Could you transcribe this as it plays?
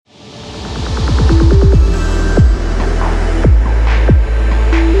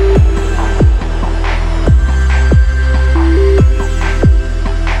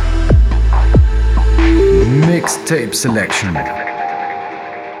Mixtape Selection.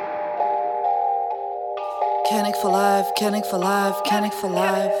 Kennick for life, Kennick for life, Kennick for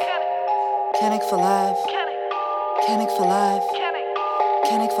life, Kennick for life, Kennick for life,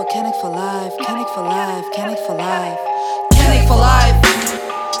 Kennick for life, Kennick for life, Kennick for life, Kennick for life,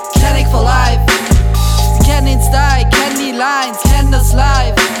 Kennick for life. Wir kennen den Style, kennen die Lines, kennen das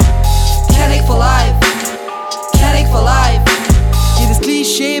Live. Kennick for life, Kennick for life. Jedes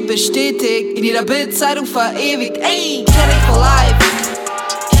Klischee bestätigt, in jeder Bildzeitung verewigt. Ey, Kennick for life,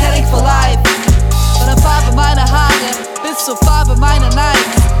 Kennick for life. Von der Farbe meiner Haare bis zur Farbe meiner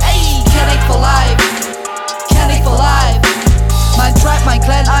Nikes. Ey, Kennick for life, Kennick for life. Mein Tribe, mein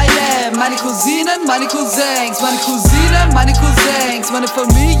Clan Island, meine Cousinen, meine Cousins, meine Cousinen, meine Cousins, meine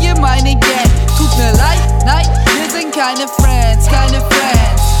Familie, meine Gang. Tut mir leid, nein, wir sind keine Friends, keine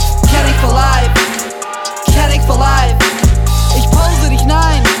Friends. Kennick for life, Kennick for life. Ich pose dich,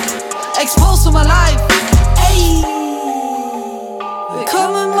 nein, expose to my life. Ey,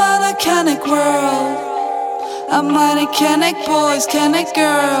 willkommen in meiner Kennick World. An meine Kennick Boys, Kennick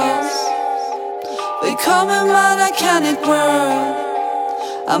Girls. Willkommen in meiner Kennick World.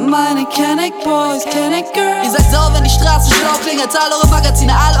 An meine Kennick Boys, Kennick Girls. Ihr seid sauer, wenn die Straßen schlau klingen. Als all eure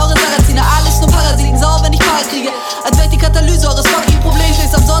Magazine, all eure Sarrazine. Alles nur Parasiten, sauer, wenn ich Paare kriege. Als wär ich die Katalyse eures fucking Problems.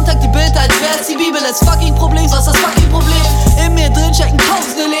 Lest am Sonntag die Bilder, als wär's die Bibel des fucking Problems. Was ist das fucking Problem? In mir drin stecken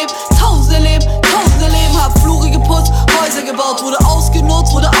tausende Leben, tausende Leben, tausende Leben. Hab Flure geputzt, Häuser gebaut. Wurde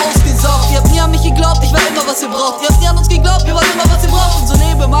ausgenutzt, wurde ausgesaugt. Ihr habt nie an mich geglaubt, ich war immer was ihr braucht. Ihr habt nie an uns geglaubt, wir waren immer was ihr braucht. Und so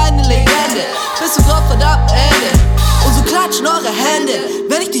lebe meine Legende, bis zum Gottverdammt Ende. Und so klatschen eure Hände,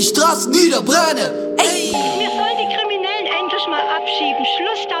 wenn ich die Straßen niederbrenne. Ey! Wir sollen die Kriminellen endlich mal abschieben.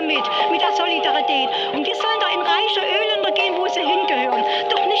 Schluss damit, mit der Solidarität. Und wir sollen da in reiche Ölländer gehen, wo sie hingehören.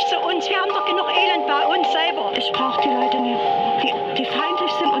 Doch nicht zu uns. Wir haben doch genug Elend bei uns selber. Ich brauche die Leute nicht, die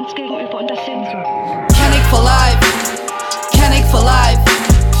feindlich sind uns gegenüber. Und das sind sie. Kennick for life, Kennick for life.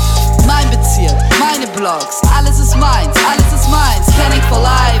 Mein Bezirk, meine Blogs, alles ist meins, alles ist meins. Kennick for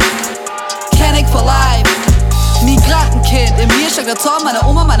life, Kennick for life. Migrantenkind, in mir steckt der Zorn meiner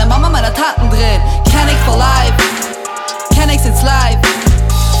Oma, meiner Mama, meiner Taten drin. Kennick for life, Kennick sitzt live.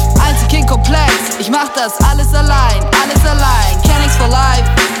 Einzelkind-Komplex, ich mach das alles allein, alles allein. Kennicks for life,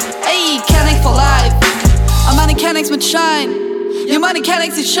 ey, Kennick for life. An meine Kennicks mit Schein, ja meine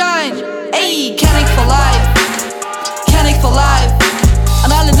Kennicks die Schein. Ey, Kennick for life, Kennick for life.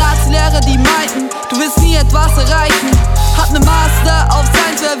 An alle Nazi-Lehrer, die meinten, du wirst nie etwas erreichen. Hab ne Master auf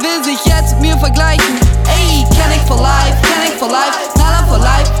Science, wer will sich jetzt mit mir vergleichen? Ey, Kennick for life, Nala for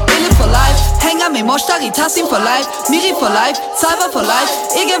life, Ele for life, Hänger, Moshtari, Tassim for life, Miri for life, Salva for life,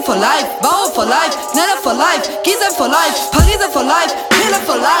 Igen for life, Bauer for life, Nella for life, Gizem for life, Pariser for life, Pille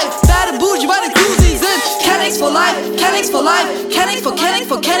for life, Bad Bougie, meine Crew, sie sind Kennicks for life, Kennicks for life, Kennick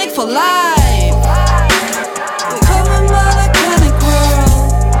for life. Willkommen in meiner Kennick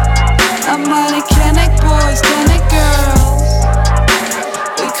World. An meine Kennick Boys, Kennick Girls.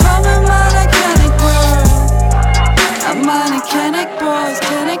 Willkommen in meiner Kennick World. An meine Kennick Boys,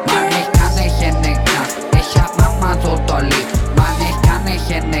 Kennick Girls. Mann, ich kann nicht in den Knast, ich hab Mama so doll lieb. Mann, ich kann nicht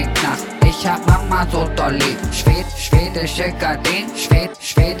in den Knast, ich hab Mama so doll lieb. Schwedische Gardinen,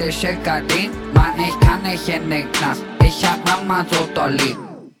 schwedische Gardinen. Mann, ich kann nicht in den Knast, ich hab Mama so doll lieb.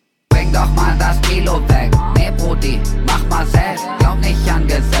 Bring doch mal das Kilo weg, nee Brudi, mach mal selbst. Glaub nicht an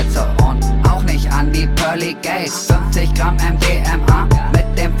Gesetze und auch nicht an die Pearly Gates. 50 Gramm MDMA mit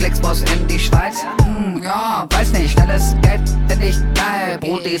dem Flixbus in die Schweiz. Ja, weiß nicht, schnelles Geld find ich geil.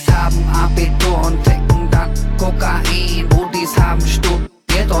 Brudis haben Abitur und ticken dann Kokain. Brudis haben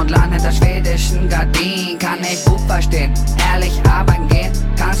studiert und landen in der schwedischen Gardinen. Kann ich gut verstehen, ehrlich arbeiten gehen,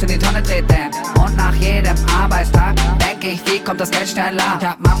 kannst in die Tonne treten. Und nach jedem Arbeitstag denk ich, wie kommt das Geld schneller? Ich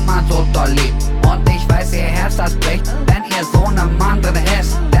hab Mama so doll lieb und ich weiß, ihr Herz das bricht, wenn ihr so ne Mann drin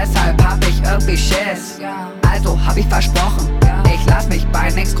ist. Deshalb hab ich irgendwie Schiss, also hab ich versprochen, ich lass mich bei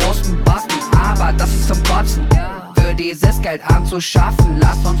nix Großen bossen, aber das ist zum Kotzen. Für dieses Geld anzuschaffen,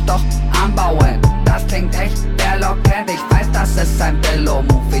 lass uns doch anbauen. Das klingt echt verlockend, ich weiß, das ist ein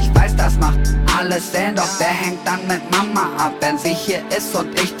Billo-Move. Ich weiß, das macht alles Sinn, doch der hängt dann mit Mama ab. Wenn sie hier ist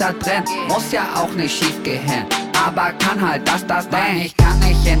und ich da drin, muss ja auch nicht schief gehen. Aber kann halt das Ding. Ich kann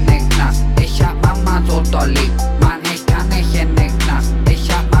nicht in den Knast, ich hab Mama so doll lieb. Mann, ich kann nicht in den Knast, ich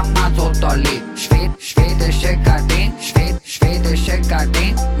hab Mama so doll lieb. Schwedische Gardinen, schwedische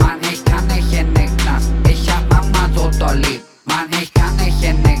Gardinen. Mann, ich kann nicht in den Knast, ich hab Mama so doll lieb. Mann, ich kann nicht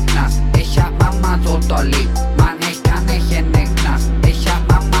in den Knast, ich hab Mama so doll lieb. Mann, ich kann nicht in den Knast, ich hab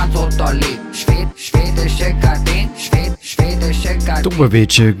Mama so doll lieb. Schwedische Gardinen, schwedische Gardinen.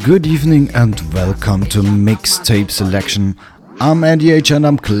 Dobrowiecie, good evening and welcome to Mixtape Selection. I'm Andy H and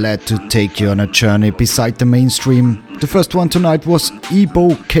I'm glad to take you on a journey beside the mainstream. The first one tonight was Ebo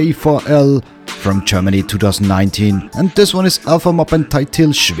K4L from Germany 2019, and this one is Alpha Mob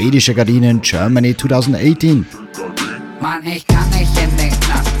entitled Schwedische Gardinen Germany 2018. Mann, ich kann nicht in den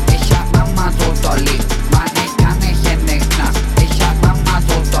Knast, ich hab Mama so doll lieb. Mann, ich kann nicht in den Knast, ich hab Mama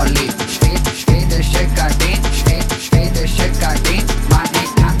so doll lieb. Schwedische Gardinen, schwedische Gardinen. Mann,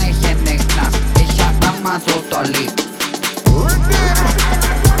 ich kann nicht in den Knast, ich hab Mama so doll lieb.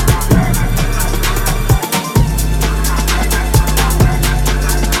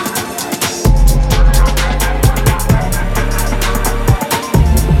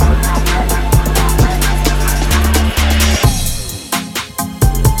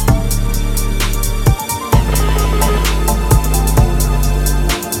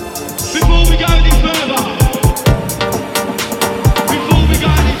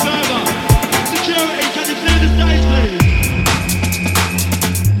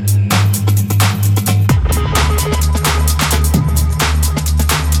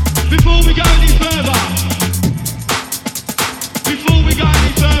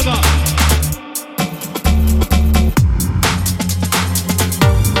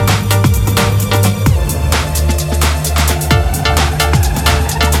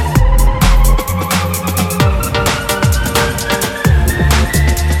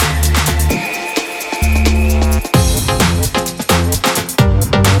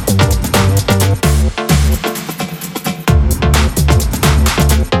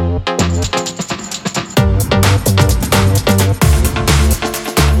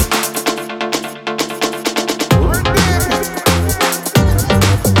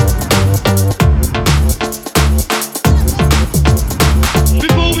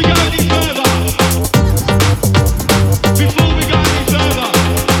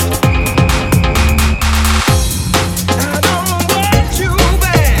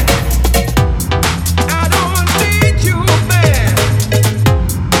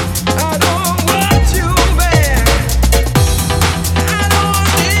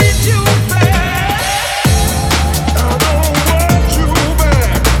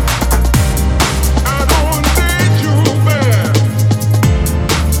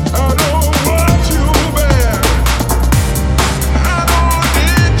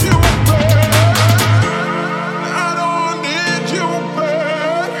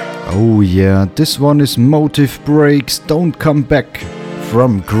 Oh yeah, this one is Motive Breaks Don't Come Back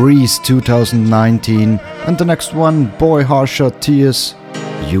from Greece 2019, and the next one Boy Harsher Tears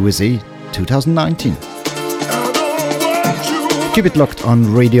USA 2019. Keep it locked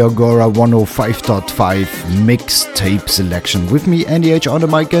on Radio Agora 105.5 mixtape selection with me Andy H on the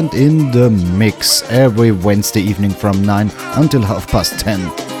mic and in the mix every Wednesday evening from 9 until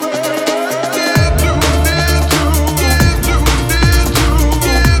 10:30.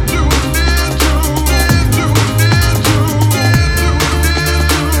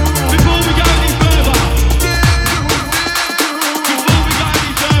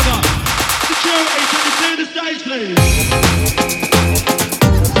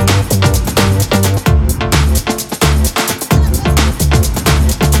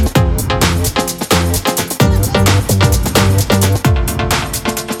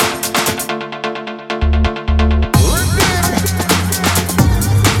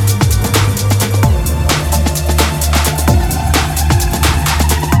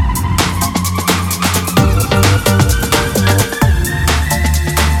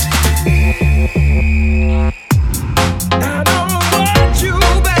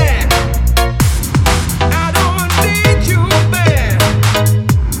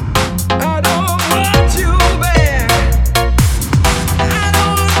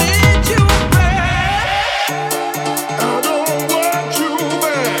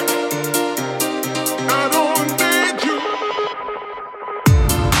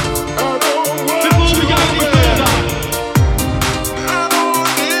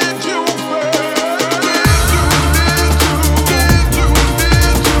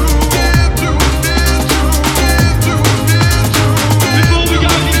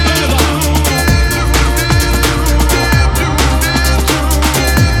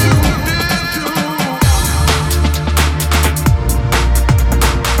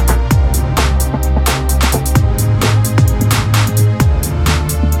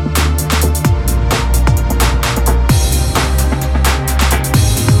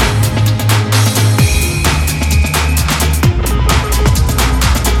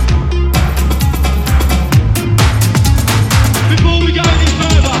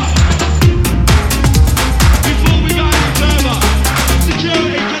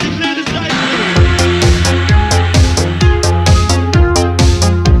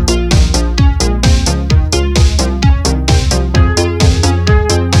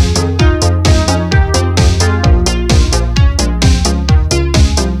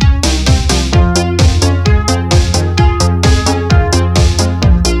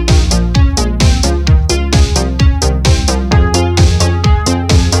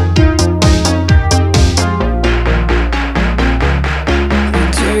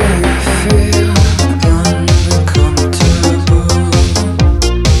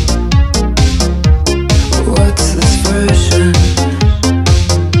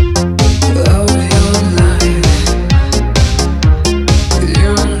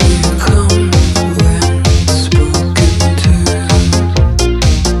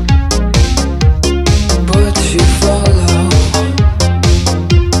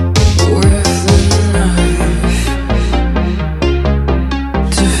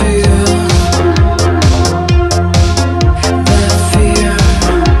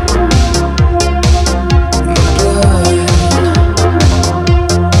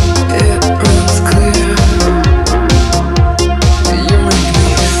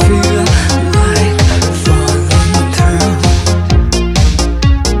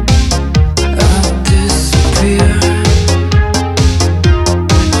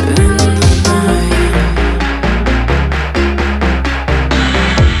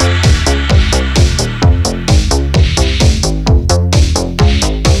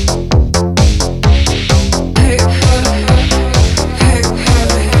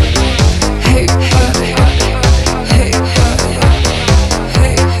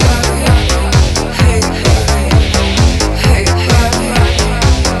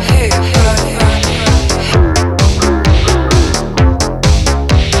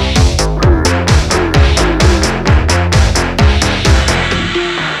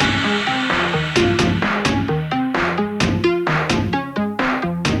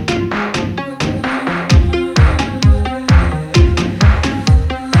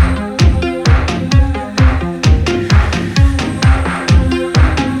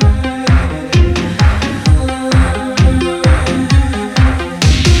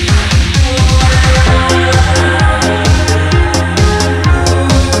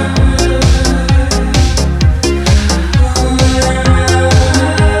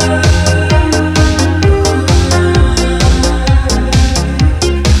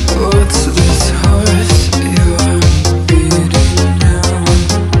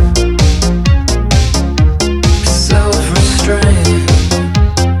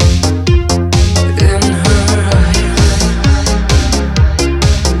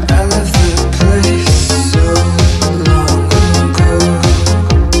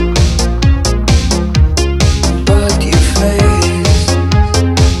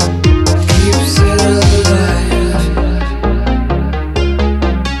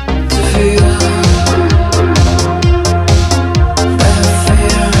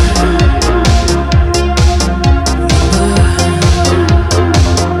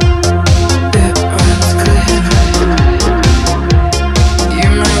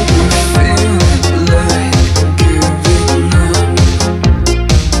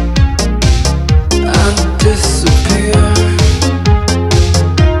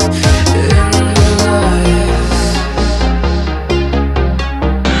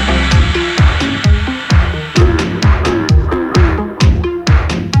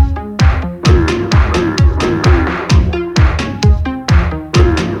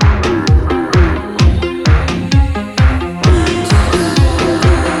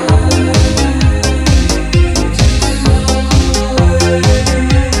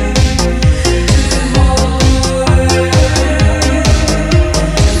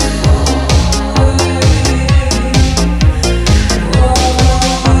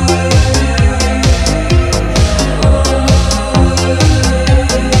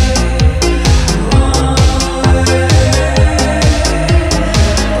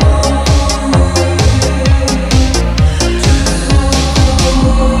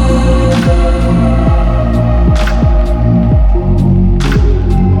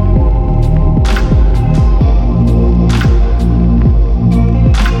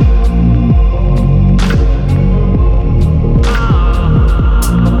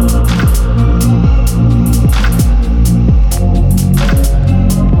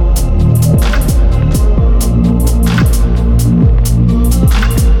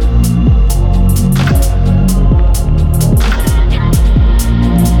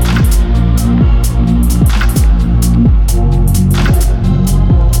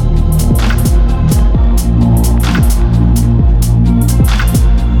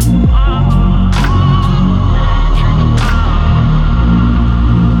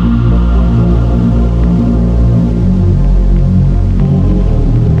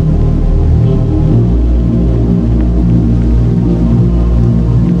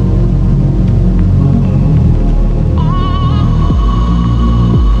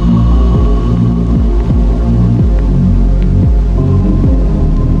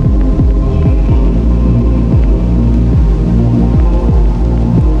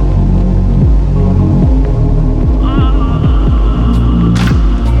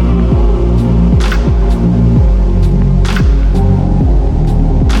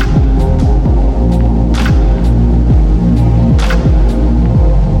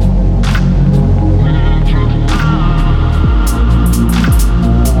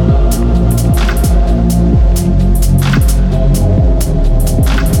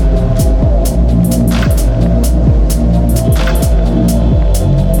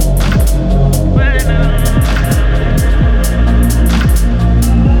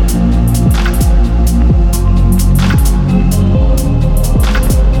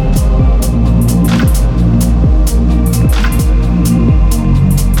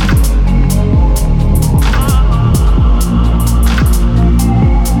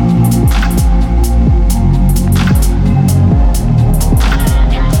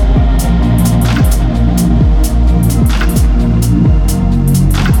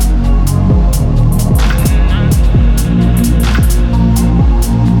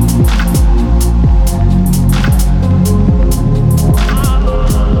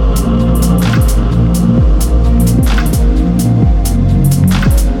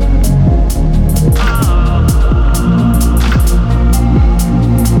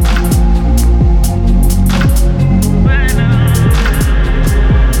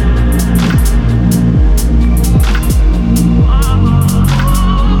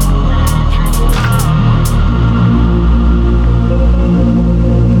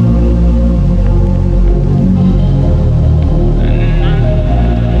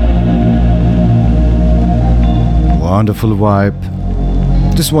 wonderful vibe.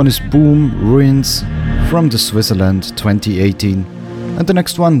 This one is Boom Ruins from the Switzerland 2018. And the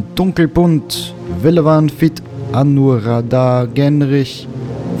next one, Dunkelbunt, Willewan fit Anurada Genrich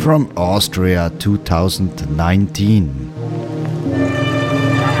from Austria 2019.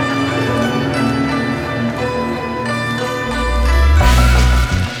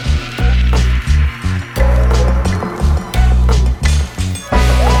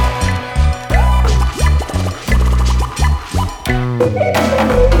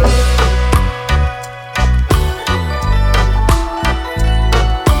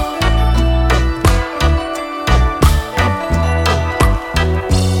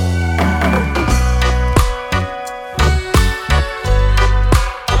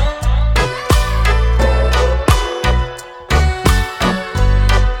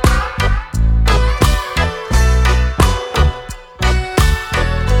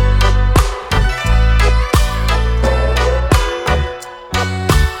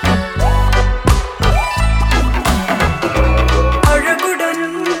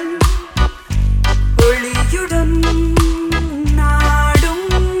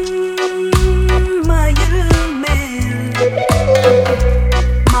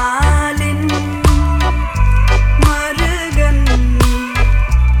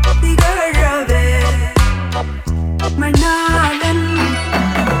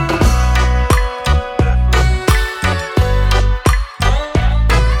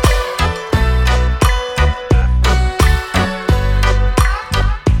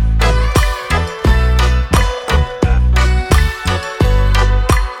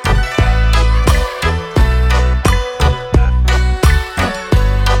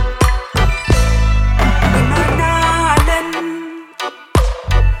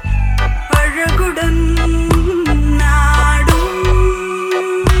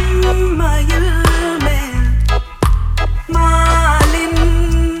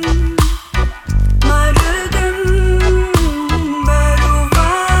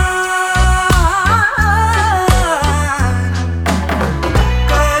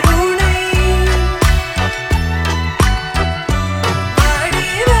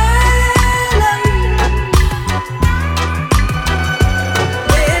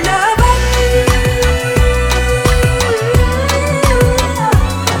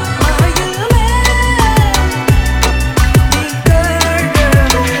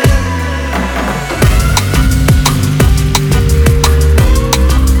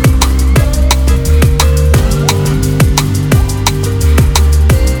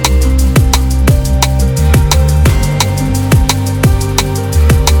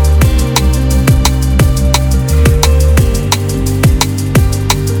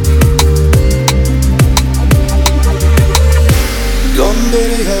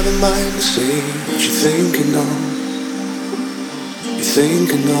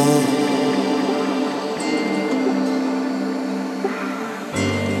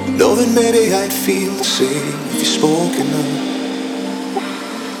 Knowing maybe I'd feel the same if you spoke enough.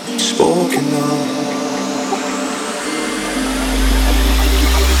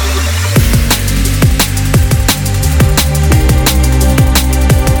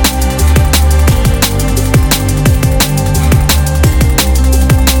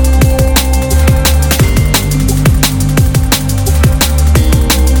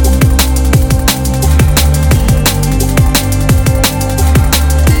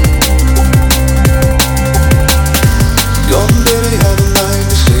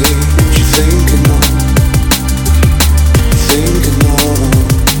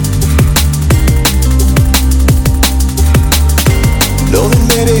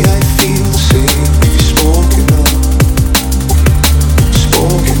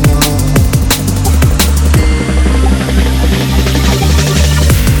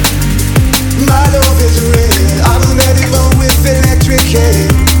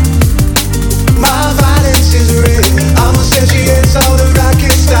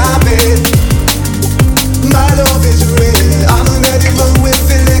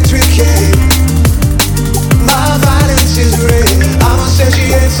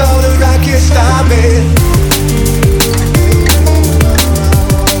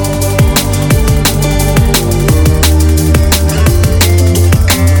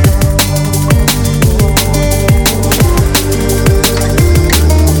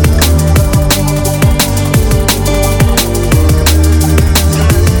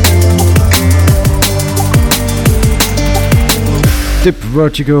 Dip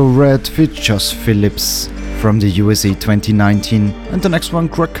Vertigo Red features Phillips from the USA 2019, and the next one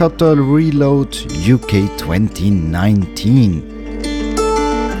Krakatau Reload UK 2019.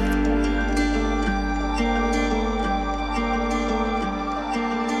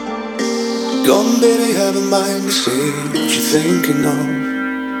 Gone, baby, have a mind to say what you're thinking of.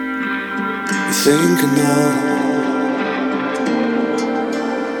 You're thinking of.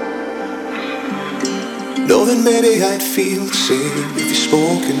 Knowing maybe I'd feel the same if you're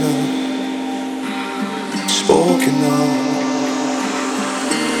spoken of. Spoken of.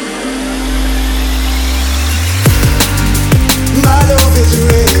 My love is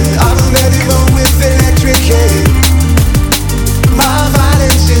real. I'm a medical with electric head. My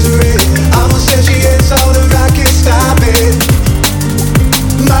violence is real. I'm a sentience, all the I can't stop it.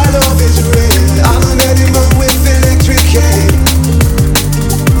 My love is real. I'm an animal with electric head.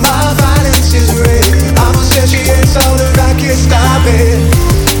 My violence is real. I'm a sentience, all the I can't stop it.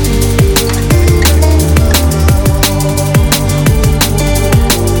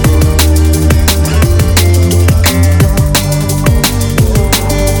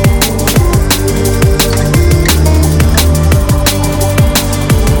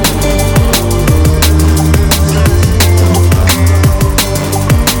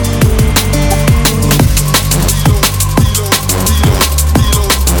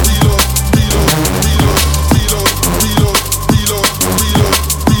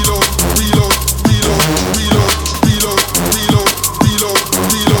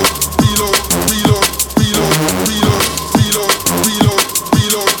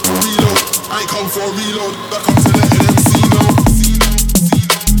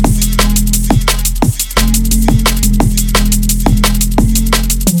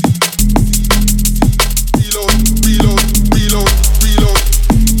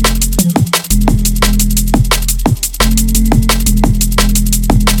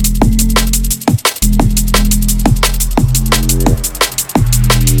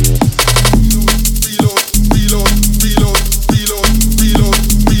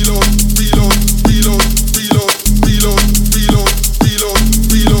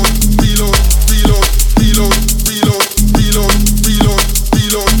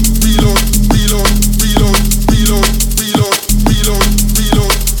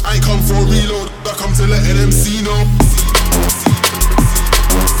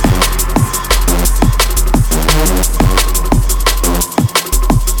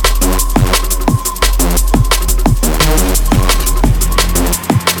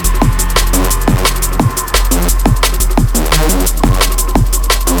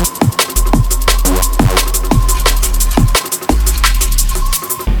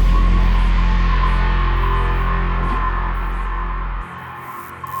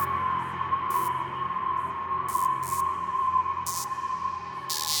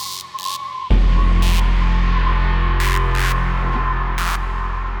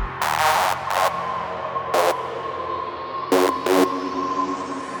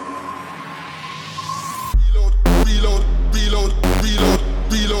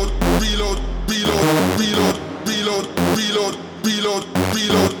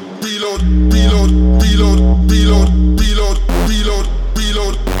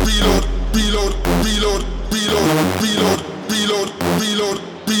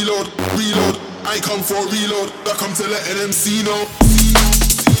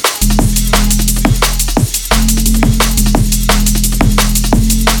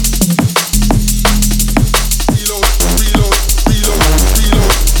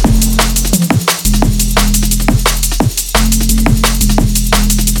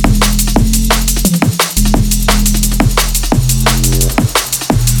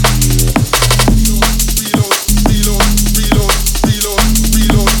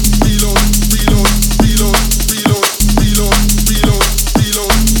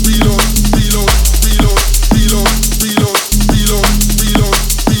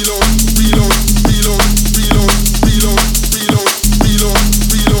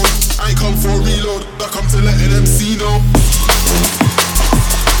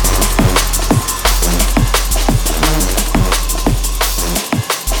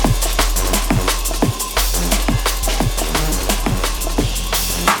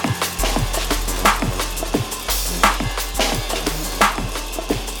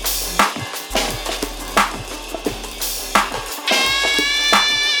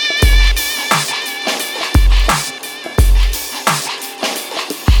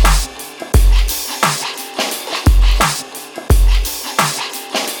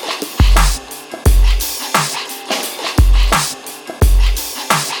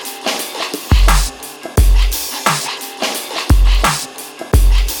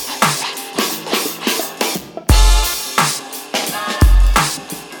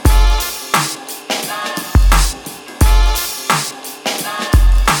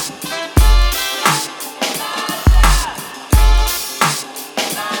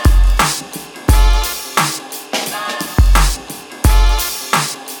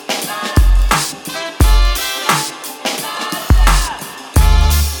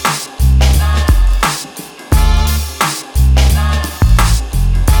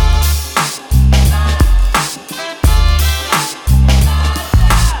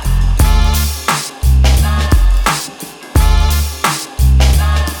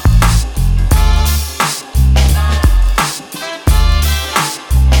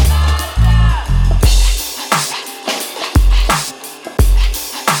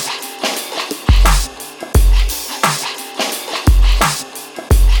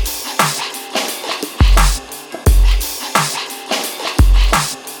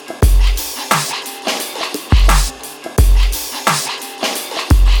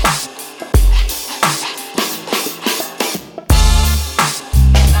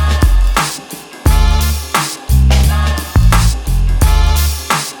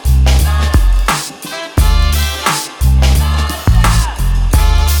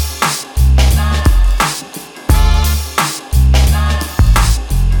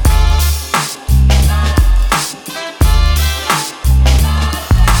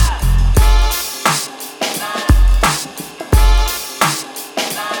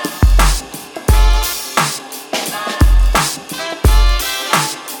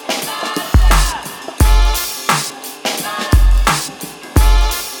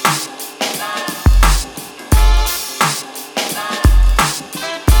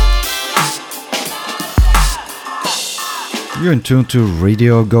 You're in tune to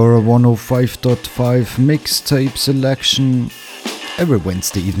Radio Agora 105.5 mixtape selection every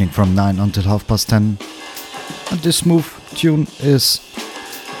Wednesday evening from 9 until 10:30. And this smooth tune is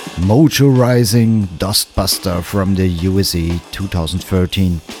Mojo Rising Dustbuster from the USA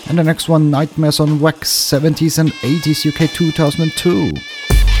 2013. And the next one, Nightmares on Wax 70s and 80s UK 2002.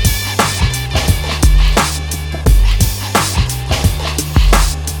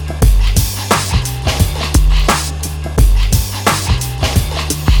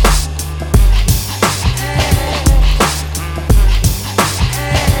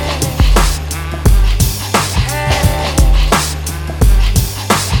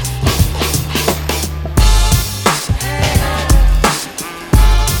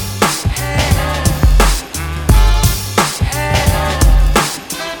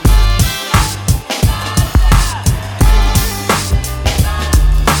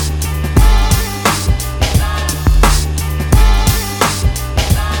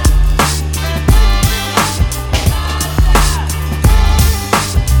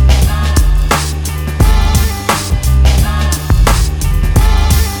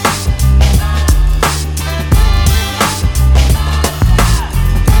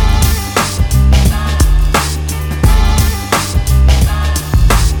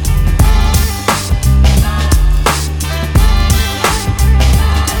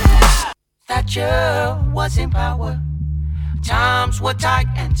 Was in power. Times were tight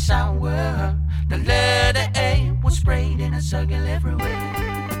and sour. The letter A was sprayed in a circle everywhere.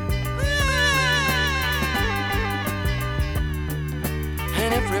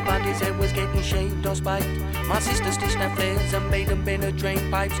 And everybody's head was getting shaved or spiked. My sister stitched her flares and made them bend her drain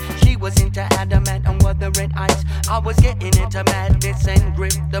pipes. She was into adamant and wuthering ice. I was getting into madness and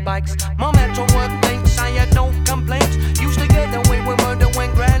grip the bikes. Mom had to work late, I had no complaints. Used to get away with murder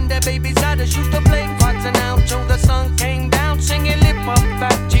when granddad babysat us. Used to play fights and out till the sun came down. Singing lip up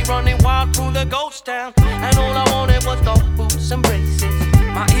fat, she running wild through the ghost town. And all I wanted was dog boots and braces.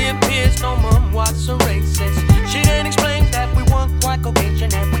 My ear pierced, no mom was a racist. She then explained that we weren't quite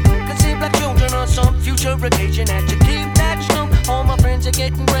Caucasian and we could see black children on some future occasion. And to keep that strong, all my friends are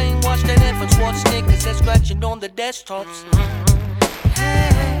getting brainwashed. And efforts watch stickers they're scratching on the desktops.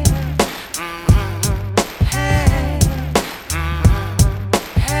 Hey.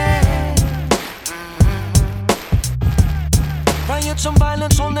 Some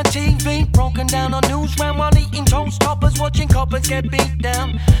violence on the TV, broken down on news round while eating toast toppers, watching coppers get beat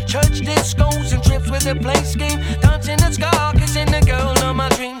down. Church discos and trips with a play scheme, dancing the scar, kissing the girl of my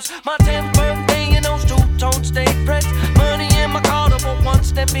dreams. My 10th birthday and those two-tone stay pressed. Money in my car, but one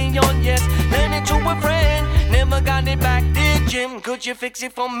step beyond yes. Lend it to a friend, never got it back. Dear Jim, could you fix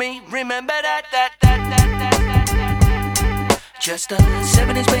it for me? Remember that. Just a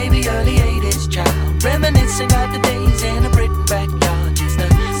 70s baby, early 80s child, reminiscing about the days in a Britain backyard. Just a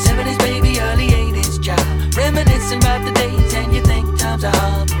 70s baby, early 80s child, reminiscing about the days and you think times are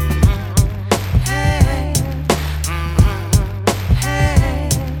hard. Hey, hey,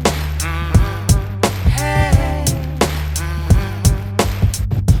 hey.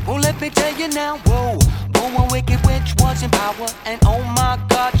 Well, let me tell you now, whoa, a wicked witch was in power, and oh my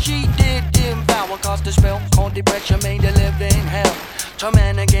God, she did devour. Cause the spell called depression made a living hell. To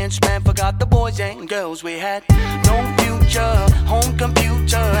man against man, forgot the boys and girls we had. No future, home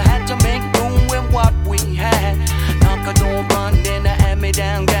computer, had to make do with what we had. Knock a door, run in the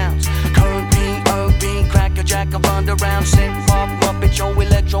hand-me-down gowns. Current P.O.B., cracker jack of underground, synth pop, Muppet Show,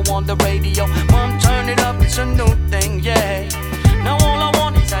 electro on the radio. Mom, turn it up, it's a new thing, yeah. Now all I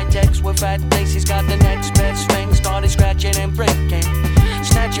want is high text with fat faces. Got the next best thing, started scratching and breaking.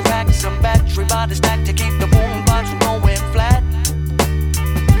 Snatching back some battery by the stack to keep the boom box from going flat.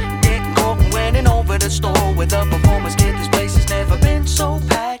 Getting caught and winning over the store with a performance kit. This place has never been so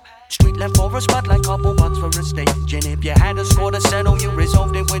packed. Street left for a spotlight, couple bucks for a stage. And if you had a score to settle, you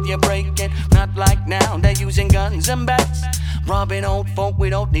resolved it with your breaking. Not like now, they're using guns and bats. Robbing old folk, we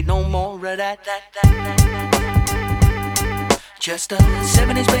don't need no more of that. Just a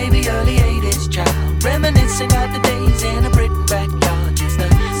 70s baby, early 80s child, reminiscing about the days in a Britain backyard. Just a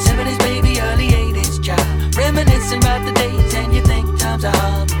 70s baby, early 80s child, reminiscing about the days and you think times are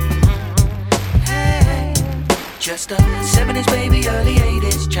hard. Hey, just a 70s baby, early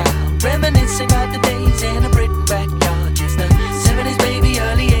 80s child, reminiscing about the days in a Britain backyard. Just a 70s baby,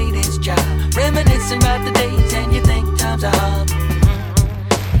 early 80s child, reminiscing about the days and you think times are hard.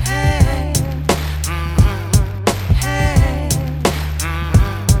 Hey, hey.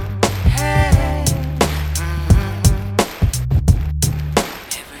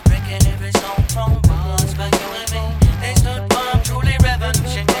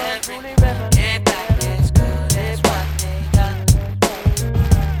 Get back as good as what they got.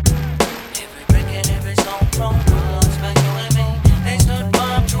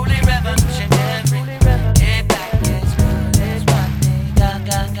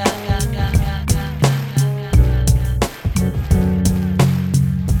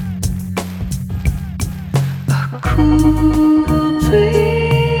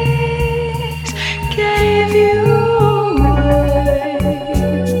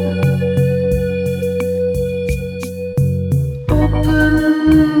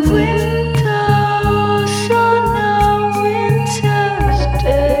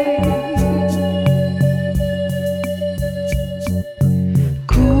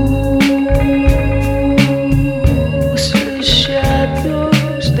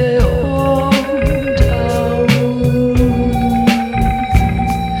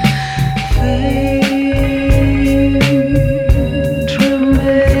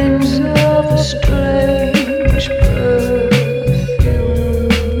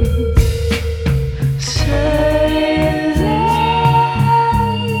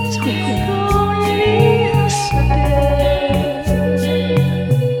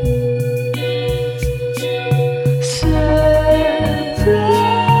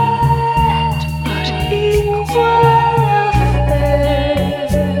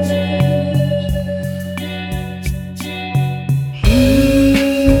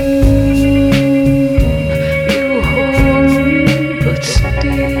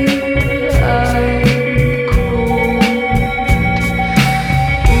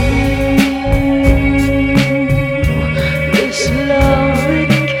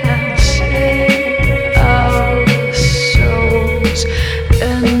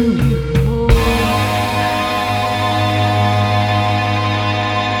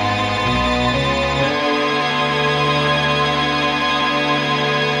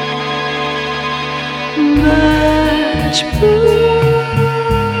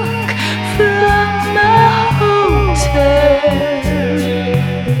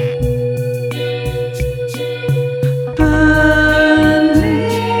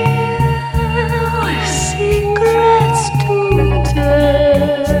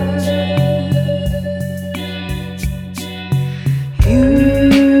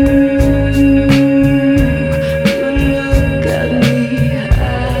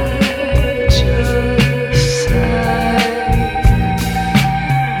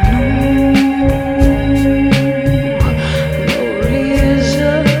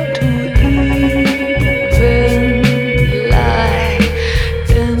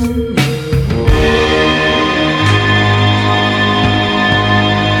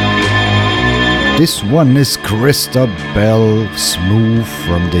 This one is Krista Bell, Smooth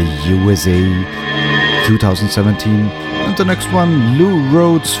from the USA, 2017. And the next one, Lou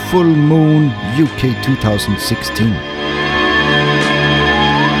Rhodes, Full Moon, UK, 2016.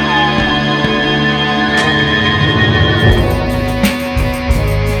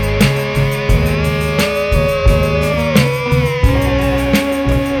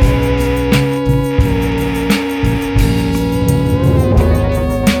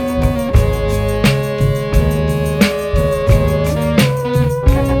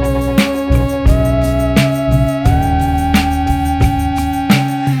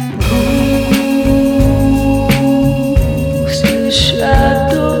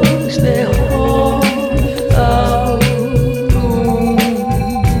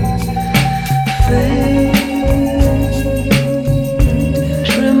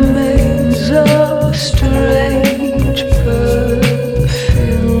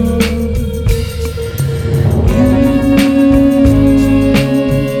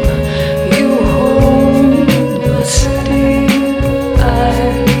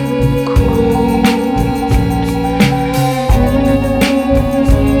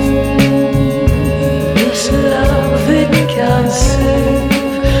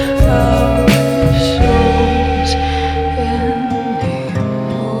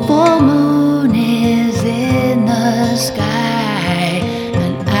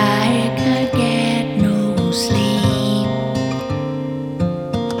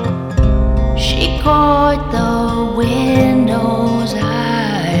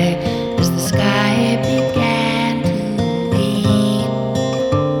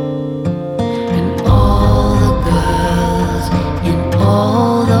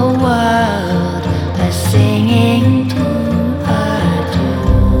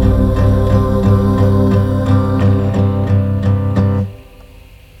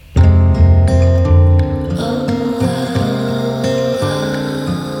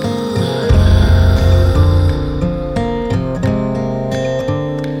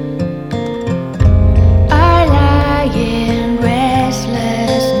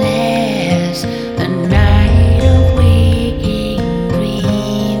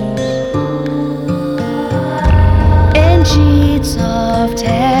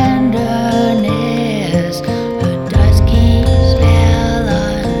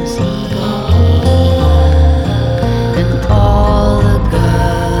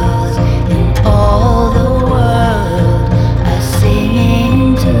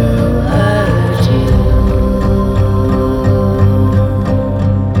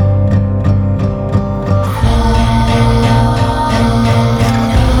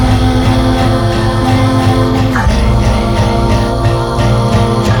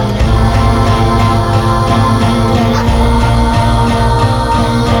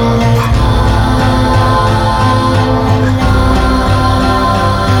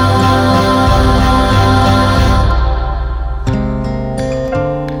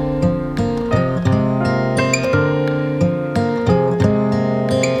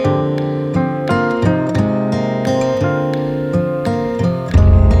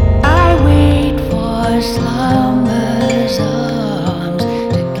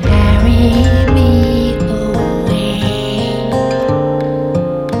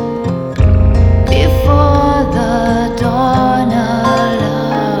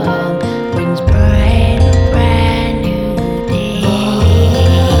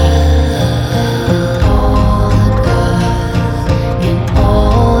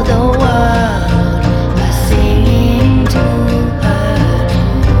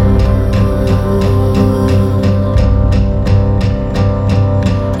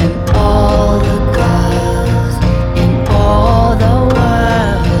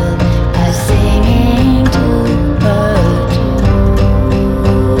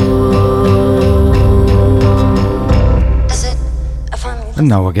 And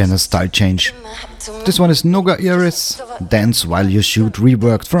now again a style change. This one is Noga Iris, Dance While You Shoot,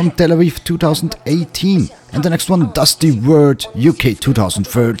 reworked from Tel Aviv 2018. And the next one, Dusty Word, UK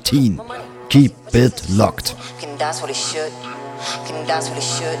 2013. Keep it locked. Can dance what he should. Can dance what he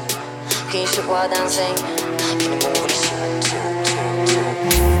should. Can you shoot while dancing? Can you move what he should?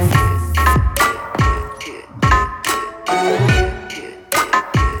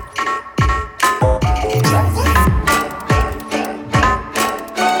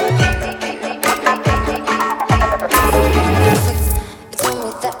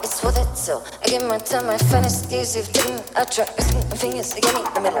 So I give my time, my finest years of taking a track, my fingers again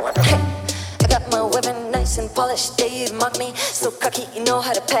in the middle. Hey, I got my weapon nice and polished. They mock me, so cocky, you know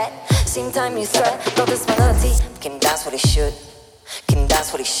how to pat. Same time you threat, love this melody. Can dance what he should, can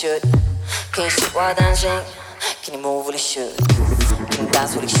dance what he should. Can you shoot while dancing? Can you move what it should? Can you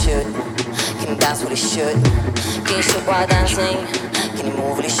dance what it should? Can you dance what it should? Can you shoot while dancing? Can you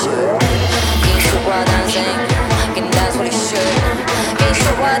move what it should? Can you shoot while dancing? Can you dance what it should? Can you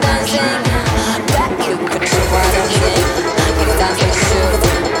shoot while dancing? That you could shoot while dancing. Can you dance what it should?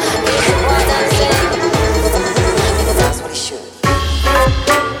 Can you shoot while dancing? Can you dance what it should?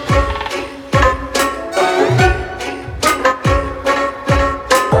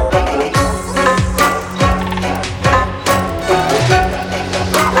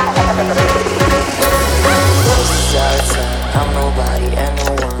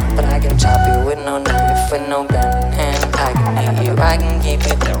 With no gun and I can hit you, I can keep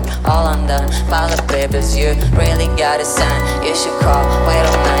it all undone. File the papers, you really gotta sign. You should call, wait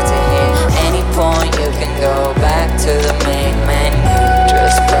all night to hear. Any point you can go back to the main menu.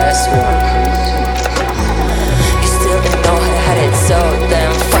 Just press 1. You still didn't know how to hide it so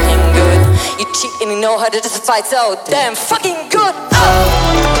damn fucking good. You cheat and you know how to justify it so damn fucking good.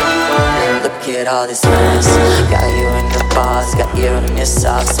 Oh, look at all this mess. Got you in the bars, got you in your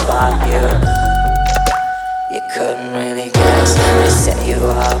soft spot, You couldn't really guess. They set you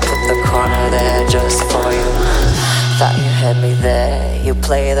up, put the corner there just for you. Thought you had me there, you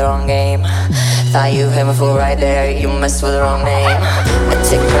played the wrong game. Thought you had me for right there, you messed with the wrong name. I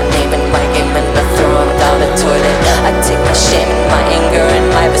take my name and my game and I throw them down the toilet. I take my shame and my anger and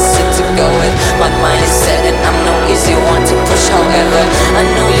my pursuit to go with. My mind is set and I'm no easy one to push. However, I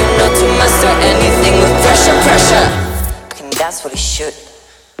know you know to master anything with pressure. Can that's what he should.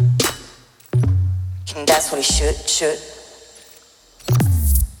 And that's what he should.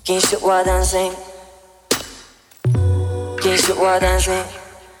 Can you shoot while dancing? Can you shoot while dancing?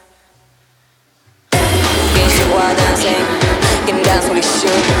 Can you shoot while dancing? Can you dance what he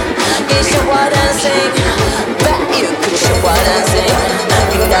should? Can you shoot while dancing? Bet you could shoot while dancing.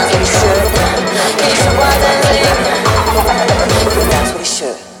 Can you dance what he should? Can you shoot while dancing? Can you dance what he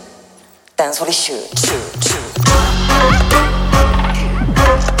should? Dance what he should.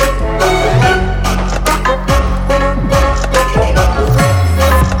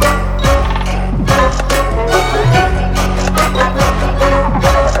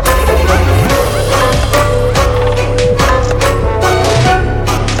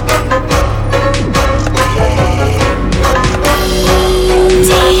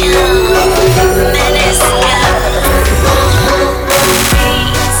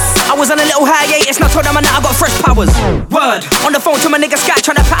 Told them I got fresh powers. Word. On the phone to my nigga Sky,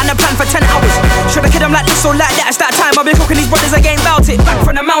 tryna pattern a plan for 10 hours. Should I kid him like this or like that? It's that time I've been cooking these brothers again bout it. Back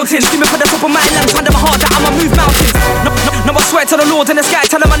from the mountains, screaming for the top of my lungs, under my heart that I'ma move mountains. No, I swear to the Lord in the sky,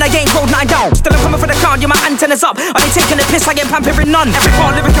 tell them I ain't rolled 9 down. Still I'm coming for the crown, yeah, my antennas up. Are they taking the piss? I get pampering none. Every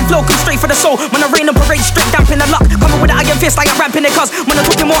bar, lyric and flow come straight for the soul. When I rain and parade, straight damp in the luck. Coming with the iron fist, I am ramping it cuz when I'm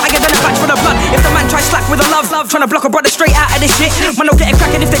talking more, I get than a batch for the blood. If the man tries slack with a love, trying to block a brother straight out of this shit. Man, I'll get it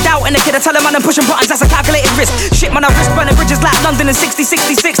cracking if they doubt and the kid I tell them I'm pushing buttons, that's a calculated risk. Shit, man, I risk burning bridges like London in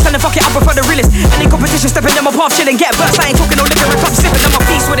 60-66. Telling fuck it, I prefer the realest. Any competition stepping down my path, chilling, get burst. I ain't talking no liquor and cup sipping, I'm a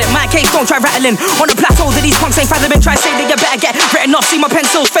piece with it. My case, don't try rattling. On the plateau that these punks ain't fathoming. Try say that you better get written off. See my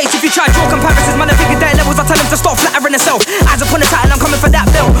pencil's face if you try draw comparisons. Man, I figure their levels, I tell them to stop flattering themselves. Eyes upon the title, I'm coming for that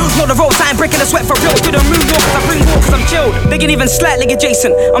belt. Know the road, I ain't breaking the sweat for real. Do the moonwalk, cause I bring walk, cause I'm chilled. They ain't even slightly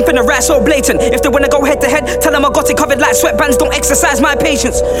adjacent. I'm finna rat so blatant. If they wanna go head to head, tell them I got it covered like sweatbands. Don't exercise my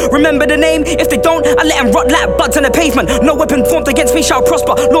patience. Remember the name? If they don't, I let them rot like buds on the pavement. No weapon formed against me shall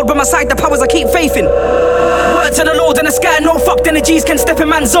prosper. Lord by my side, the powers I keep faith in. Word to the Lord in the sky, no fucked energies can step in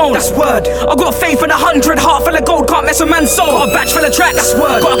man's zone. That's word. I got faith in 100, heart full of gold, can't mess with man's soul. Got a batch full of tracks. That's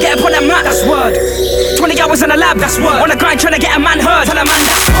word. Gotta get up on that mat. That's word. 20 hours in the lab. That's word. On the grind trying to get a man heard. Tell a man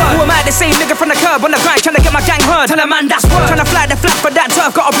that's word. Who am I? The same nigga from the curb on the grind trying to get my gang heard. Tell a man that's word. Trying to fly the flag for that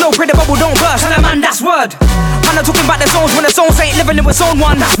turf. Gotta blow, pray the bubble don't burst. Tell a man that's word. Man, I'm talking about the zones when the zones ain't living in with zone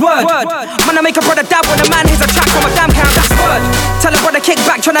one. That's word. Man, I make a brother dab when a man hits a track from a damn count. That's word. Tell a brother kick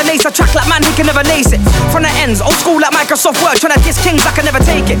back trying to lace a track like man he can never lace it. From the ends, old school like Microsoft Word, trying to diss kings I can never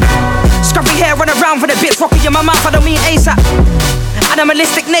take it. Scruffy hair run around for the bits, rocky in my mouth, I don't mean ASAP.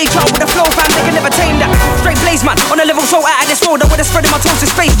 Animalistic nature with a flow fam, they can never tame that. Straight blaze man, on a level so out of this road, I would've spread in my toes to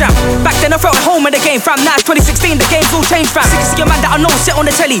Space Jam. Back then I felt at home in the game, fam, now it's 2016, the game's all changed fam. 60 a man that I know sit on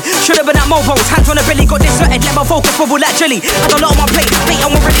the telly, should've been at Mobo's, hands on the belly, got this sweated, let my focus bubble like jelly. Had a lot on my plate, beat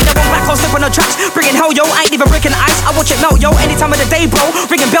on already, no one back, I'll slip on the tracks. Bringing hell yo, I ain't even breaking ice, I watch it melt yo, any time of the day bro.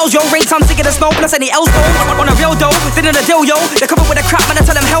 Ringing bells yo, rain time, sick of the snow, plus any else bro. On a real dough, didn't a deal yo, they come up with a crap man, I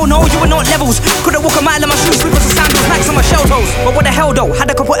tell them hell no, you were not levels. Couldn't walk a mile in my shoes, slippers and sandals, like some my shell toes. But what the hell though?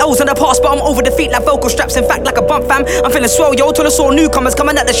 Had a couple L's in the past, but I'm over the feet like vocal straps. In fact, like a bump fam. I'm feeling swell, yo. Till I saw newcomers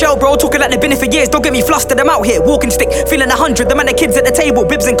coming at the show, bro. Talking like they've been here for years. Don't get me flustered. I'm out here, walking stick, feeling 100. The man, the kids at the table,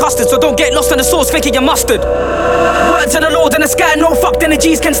 bibs and custard. So don't get lost in the sauce, thinking you're mustard. Word to the Lord in the sky, no fucked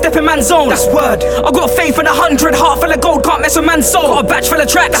energies can step in man's zone. That's word. I got faith in 100, heart full of gold, can't mess with man's soul. Got a batch full of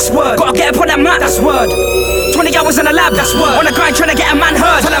tracks. That's word. Gotta get up on that map. That's word. 20 hours in the lab. That's word. On the grind trying to get a man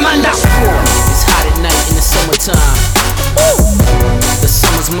heard. Tell a man that's word. It's hot at night in the summertime. Ooh. The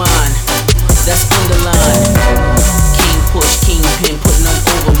summer's mine. That's underlined. King push, king pin, putting them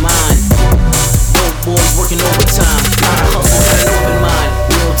over mine. Dope boys working overtime. Not a hustle, got an open mind.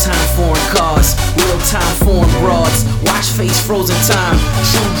 Real time foreign cars, real time foreign broads. Watch face frozen time.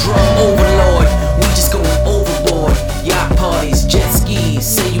 True draw overlord. We just going overboard. Yacht parties, jet skis.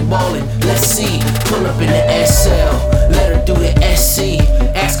 Say you ballin', let's see. Pull up in the SL, let her do the SC.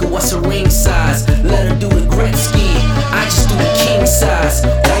 Ask her what's her ring size. Let her do the Gretzky. I just do the king size.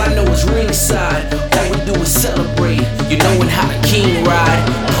 All I know is ringside. All we do is celebrate. You knowin' how the king ride.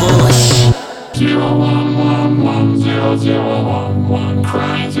 Push. 0111011,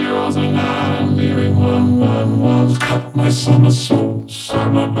 crying zeros and nine, leaving 111s. Cut my somersault,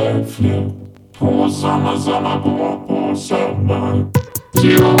 summer backflip. Poor summer, poor summer.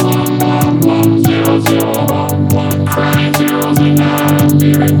 0111011, crying zeros and nine,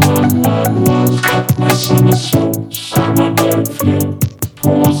 leaving 111s. Cut my somersault, summer backflip.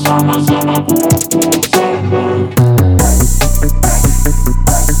 Poor summer, poor summer.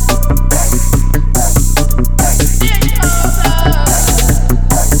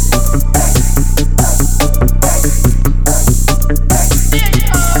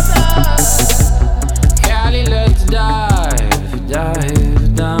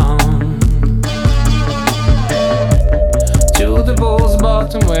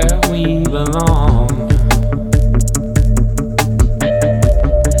 Where we belong.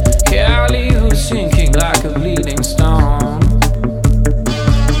 Cali, who's sinking like a bleeding stone.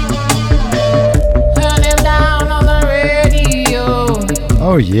 Turn him down on the radio.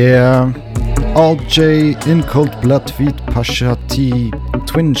 Oh yeah. Alt J, In Cold Blood feat Pasha T,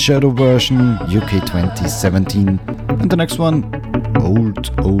 Twin Shadow version, UK 2017. And the next one, old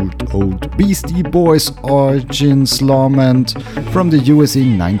Beastie Boys Origins Lament from the USA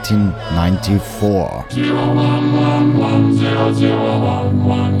 1994.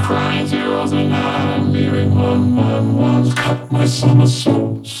 0111011, crying zeros and nine, leaving 111s. Cut my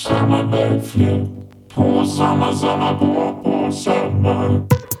somersault, summer backflip. Poor summer, poor summer.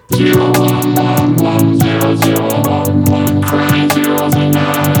 0111011, crying zeros and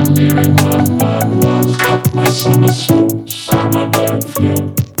nine, leaving 111s. Cut my somersault, summer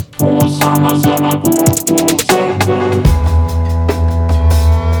backflip. Poor summer, poor summer.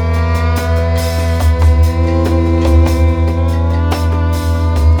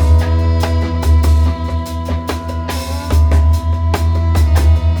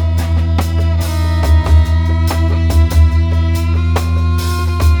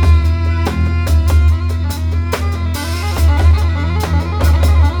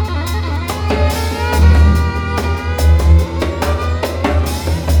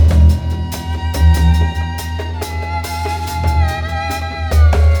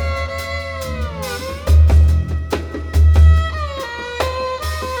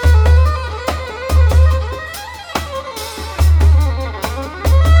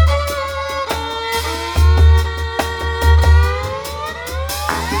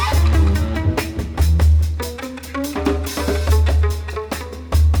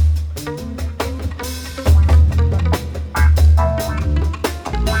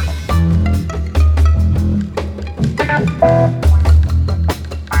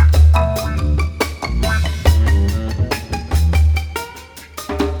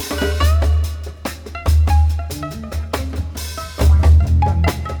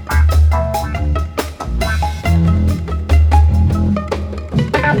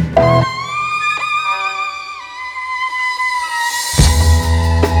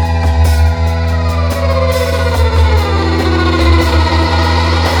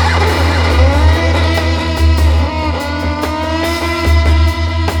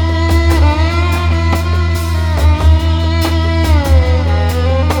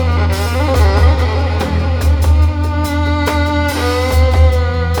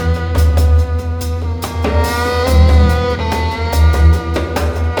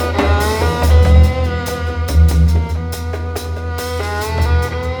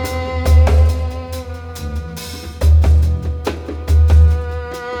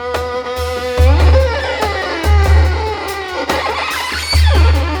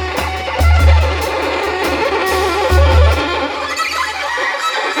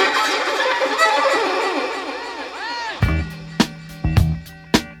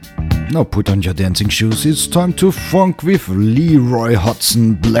 Now put on your dancing shoes, it's time to funk with Leroy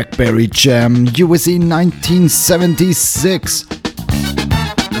Hudson, Blackberry Jam, USA 1976.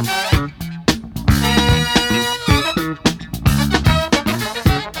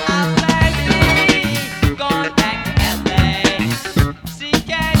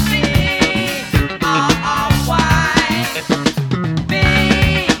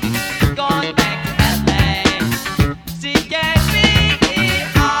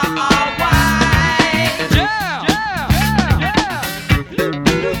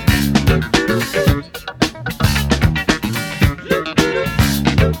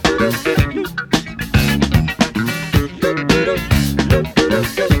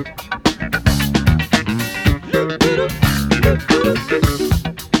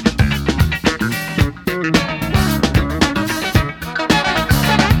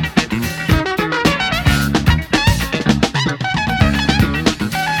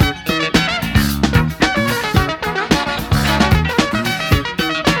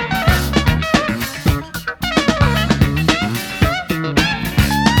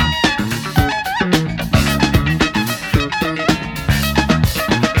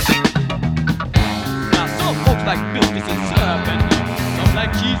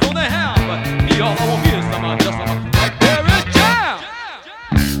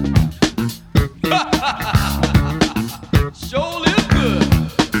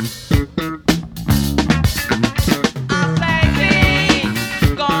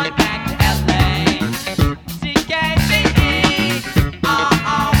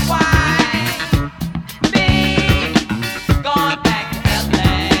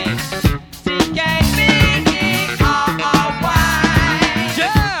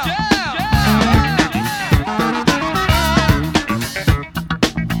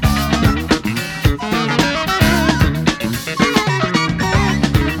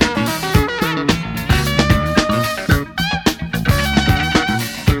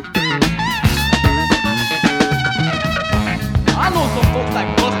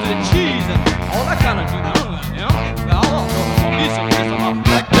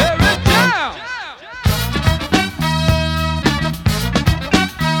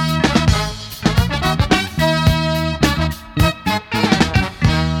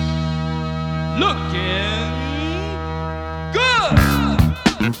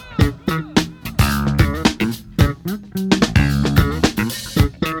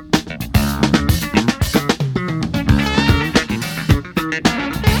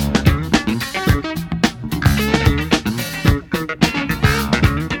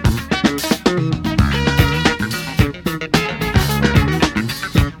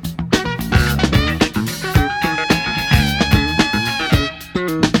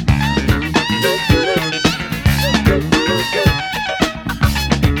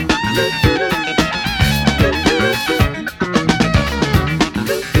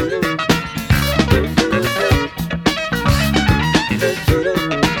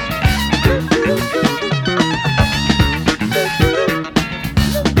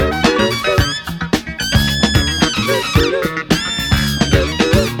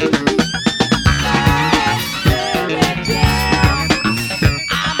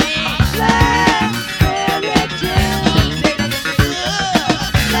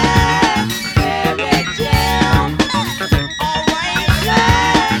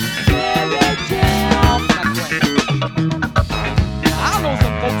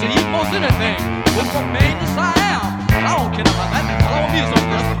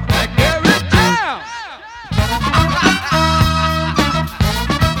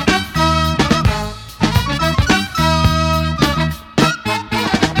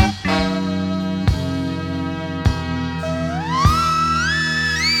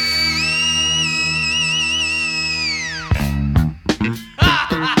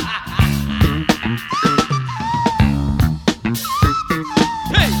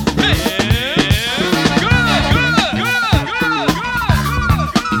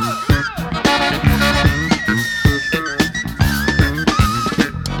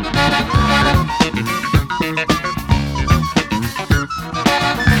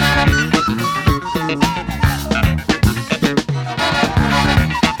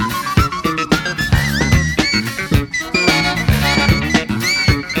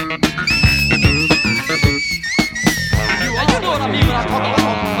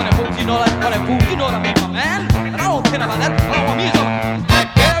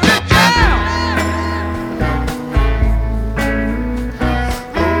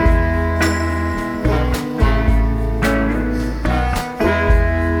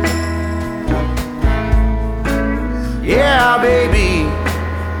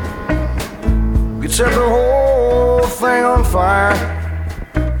 could set the whole thing on fire.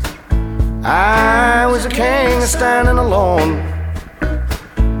 I was a king standing alone,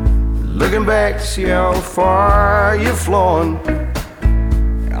 looking back to see how far you've flown.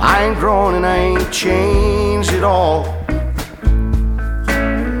 I ain't grown and I ain't changed at all.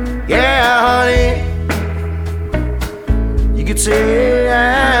 Yeah, honey, you could say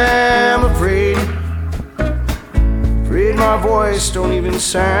I'm afraid. Afraid my voice don't even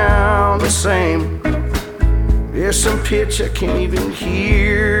sound the same. There's some pitch I can't even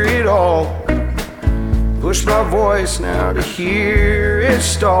hear it all. Push my voice now to hear it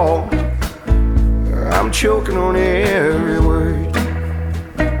stall. I'm choking on every word.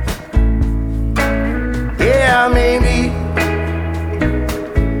 Yeah, maybe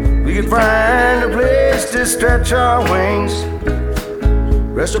we could find a place to stretch our wings,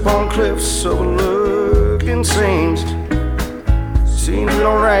 rest upon cliffs overlooking seams. Seems we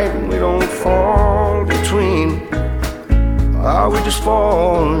don't right and we don't fall between. Are we just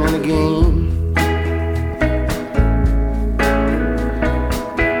falling in a game?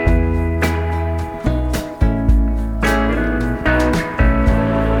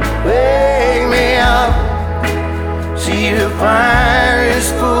 Wake me up, see the fire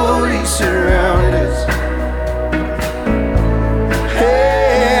is fully surrounded us.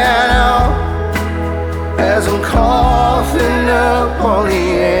 Hey, I know, as I'm coughing up all the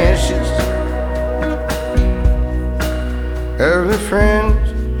ashes, every friend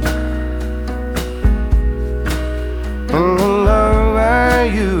and the love I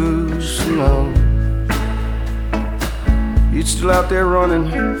used to know, you're still out there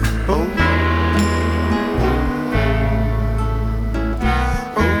running. Oh.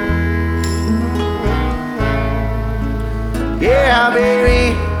 Yeah,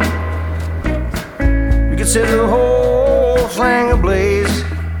 baby, we could set the whole thing ablaze.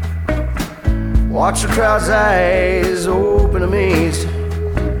 Watch the crowd's eyes open amazed.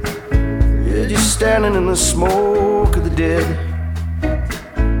 You're just standing in the smoke of the dead.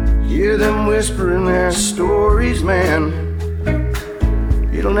 Hear them whispering their stories, man.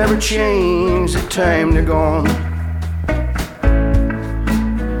 It'll never change the time they're gone.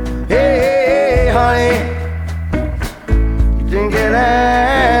 Hey, honey, you think that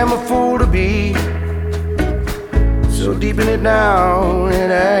I'm a fool to be so deep in it now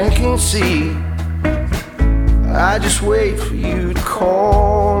that I can see. I just wait for you to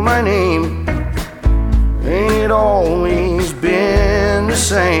call my name. Ain't it always been the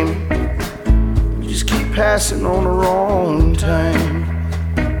same? You just keep passing on the wrong time.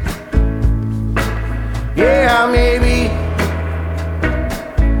 Yeah, maybe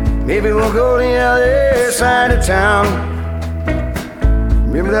we'll go to the other side of town.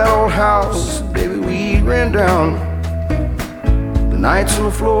 Remember that old house, baby, we ran down. The nights on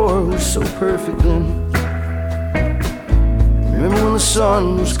the floor were so perfect then. Remember when the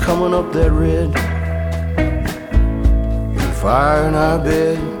sun was coming up that red, the fire in our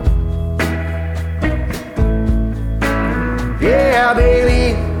bed. Yeah,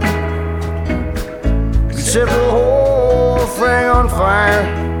 baby, we set the whole thing on fire.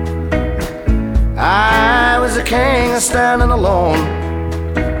 I was a king standing alone,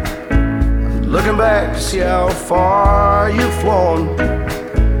 looking back to see how far you've flown.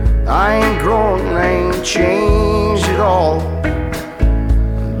 I ain't grown and I ain't changed at all.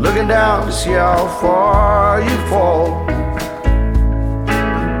 Looking down to see how far you fall.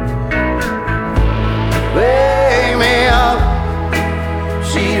 Wake me up,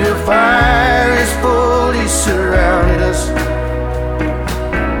 see the fire is fully surrounded us.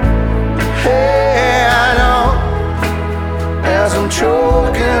 Hey, I know, as I'm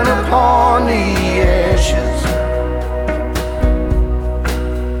choking upon the ashes,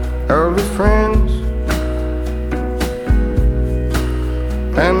 early friends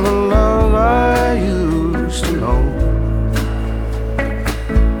and the love I used to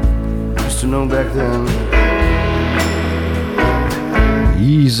know back then.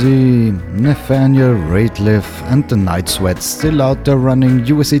 Easy, Nathaniel Rateliff and the Night Sweats still out there running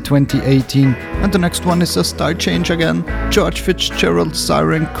USA 2018, and the next one is a style change again, George Fitzgerald's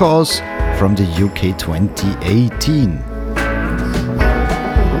Siren Cause from the UK 2018.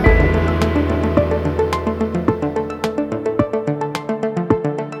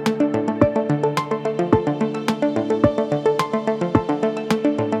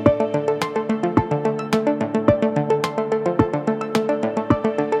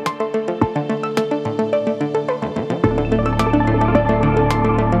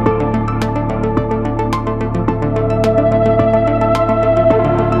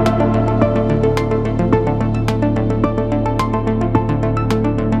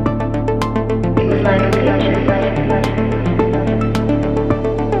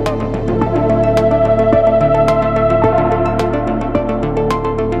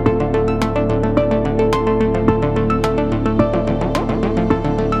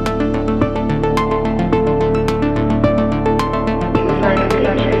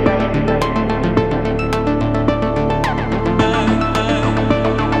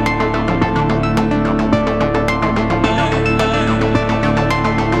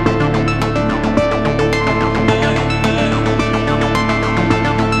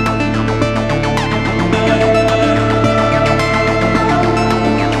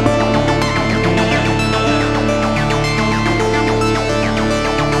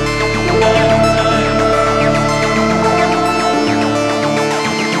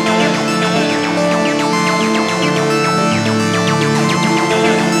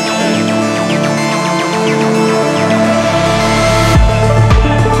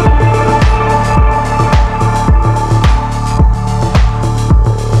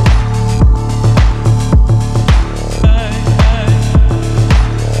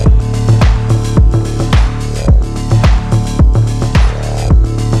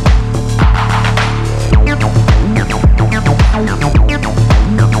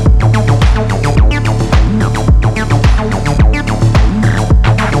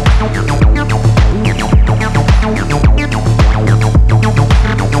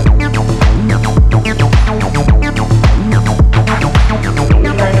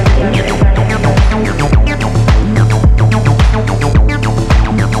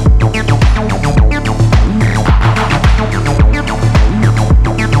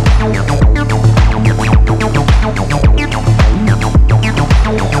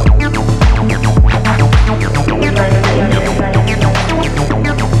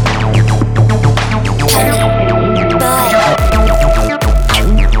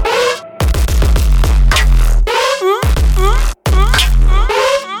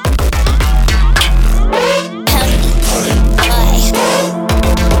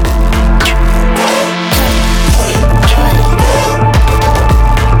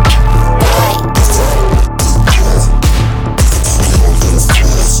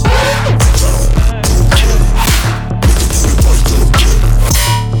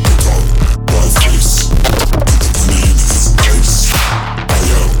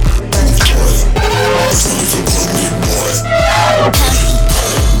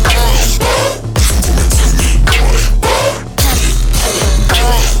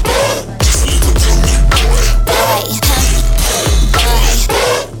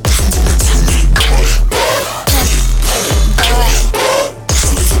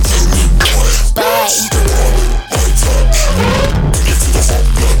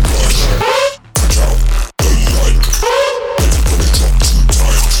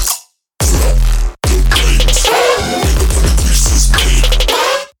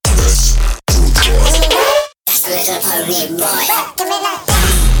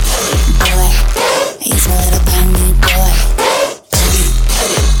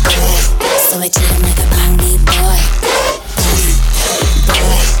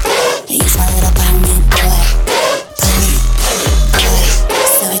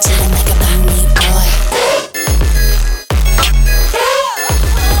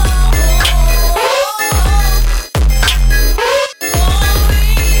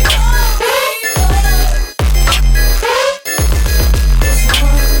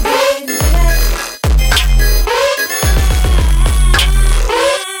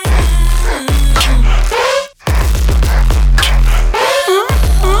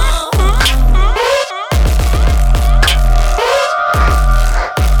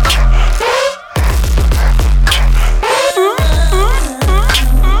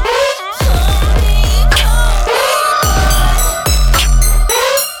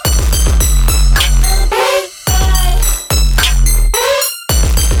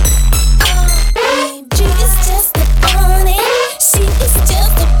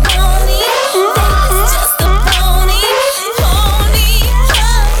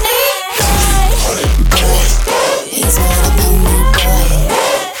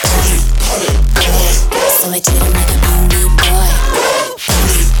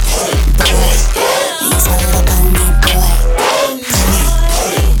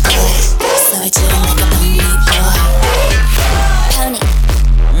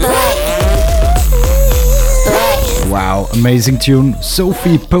 Amazing tune,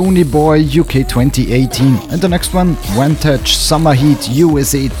 Sophie Ponyboy UK 2018, and the next one, Vantage Summer Heat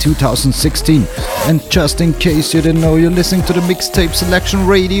USA 2016. And just in case you didn't know, you're listening to the Mixtape Selection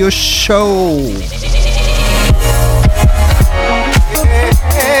Radio Show.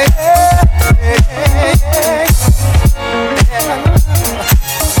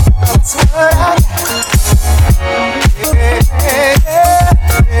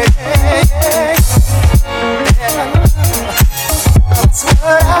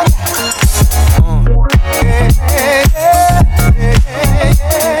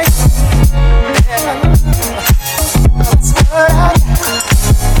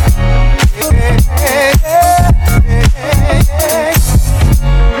 Yeah.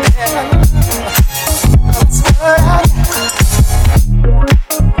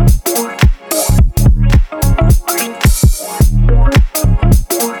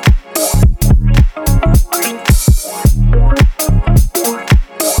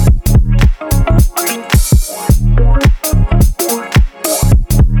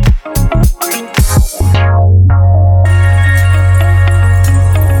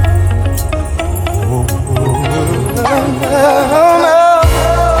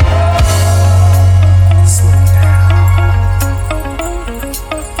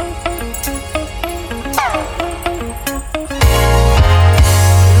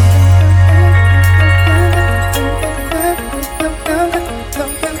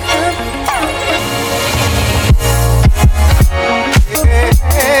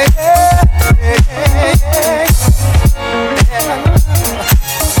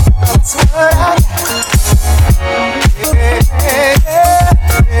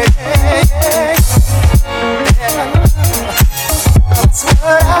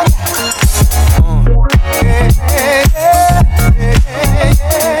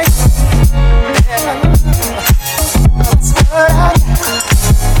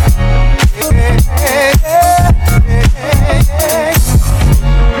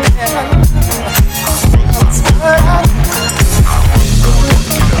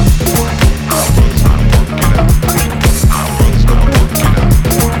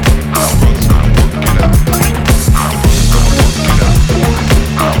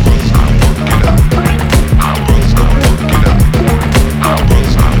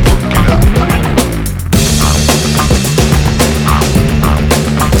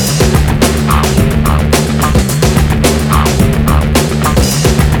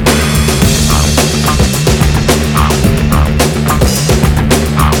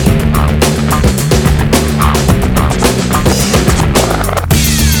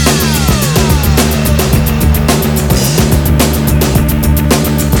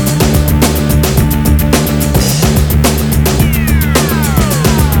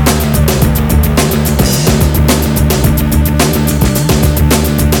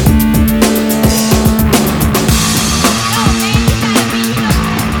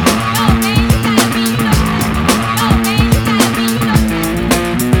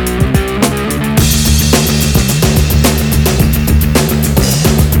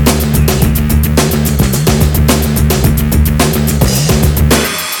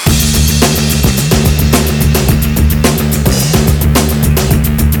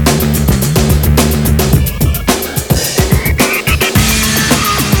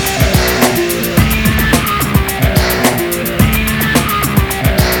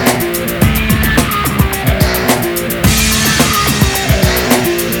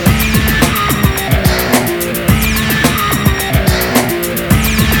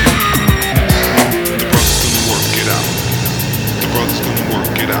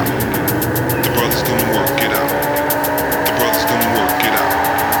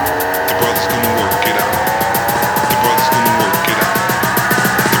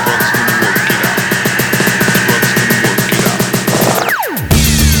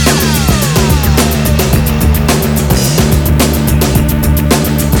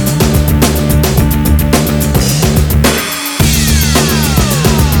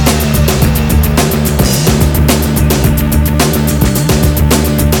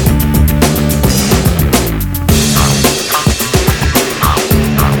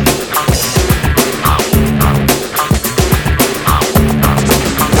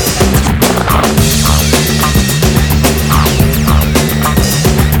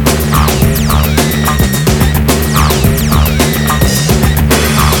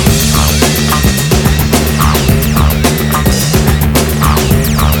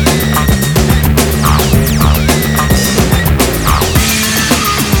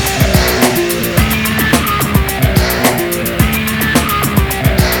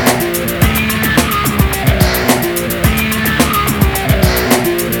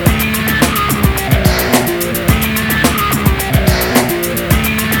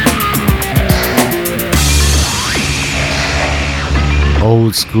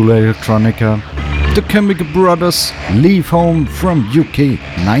 Old school electronica. The Chemical Brothers, Leave Home from UK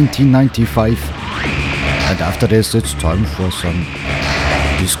 1995. And after this it's time for some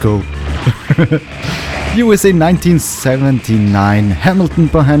disco. USA 1979, Hamilton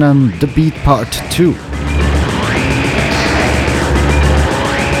Bohannon, The Beat Part 2.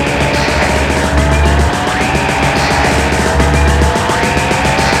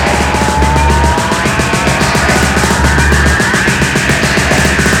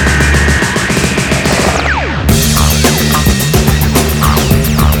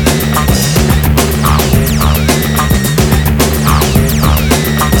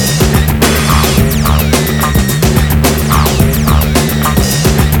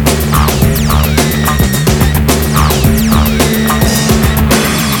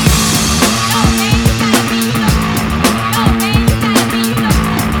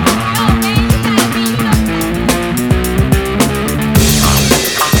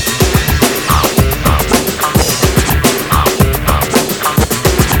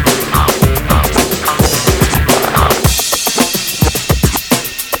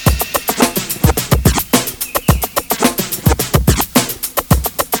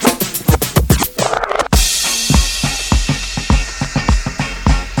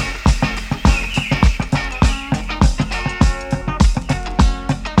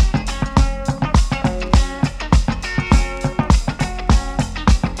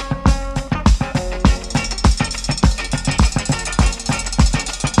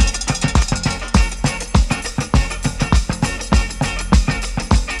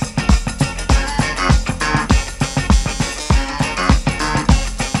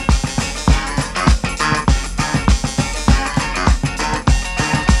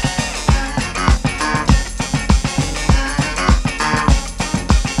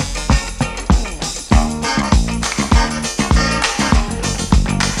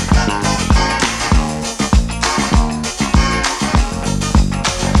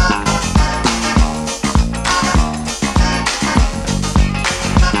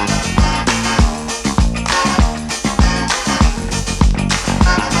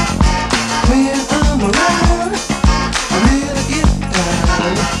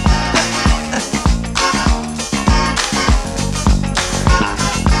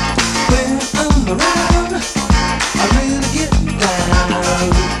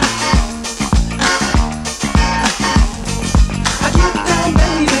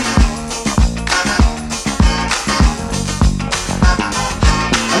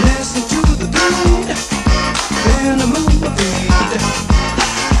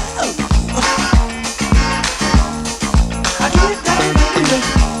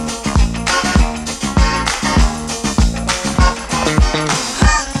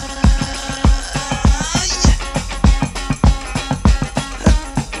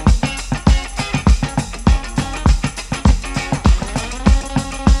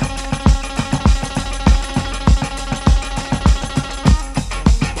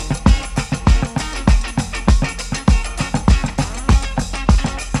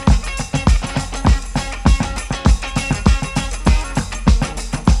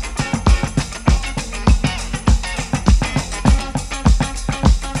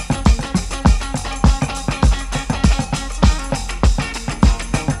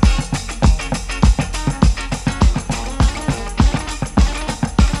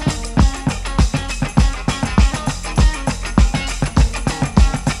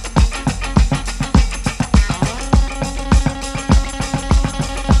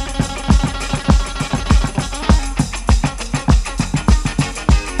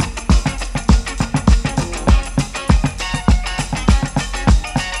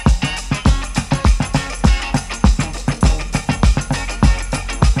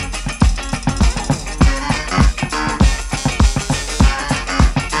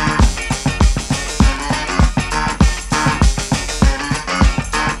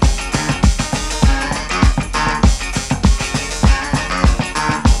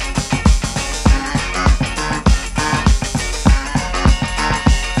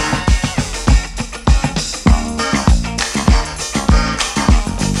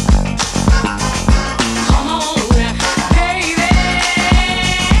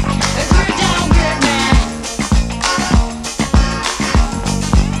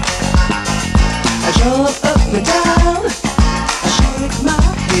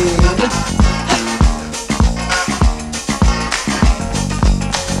 When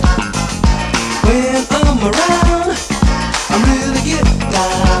I'm around, I'm really getting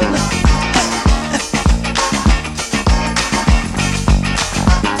down.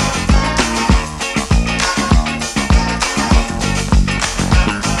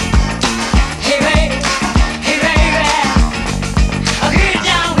 Hey baby, hey baby, I'll get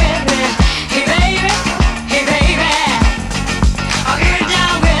down with me. Hey baby, hey baby, I'll get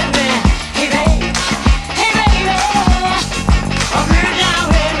down with me. Hey baby, hey baby, I'll get down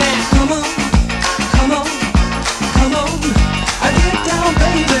with me. Come on, come on, come on, I'll get down,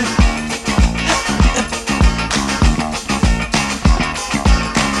 baby.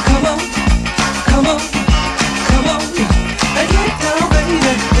 Come on, come on, come on, I'll get down,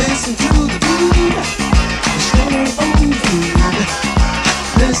 baby. Listen to the beat, stay on the beat.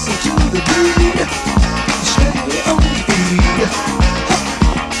 Listen to the beat, stay on the beat.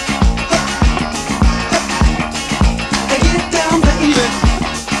 I get down, baby.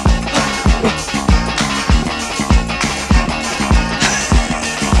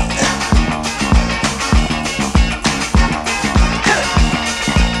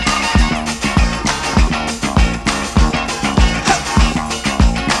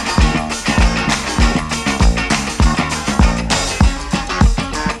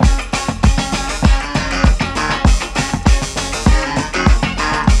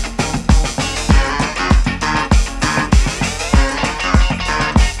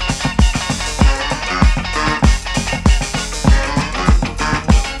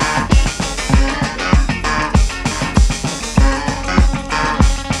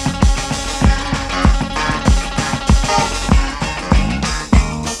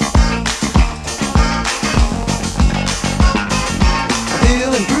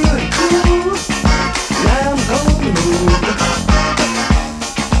 Feeling pretty cool. Now I'm gonna move.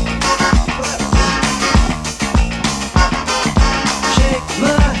 Shake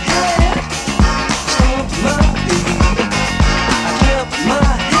my head, stomp my feet. I clap my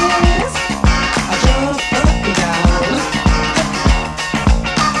hands, I jump up and down.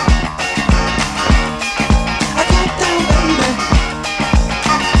 I get down, baby.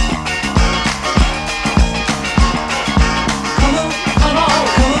 Come on, come on,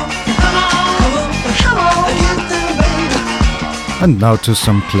 come on, come on, come on, come on. I get down, baby. And now to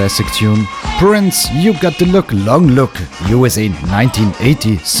some classic tune. Prince, You Got the Look, Long Look, USA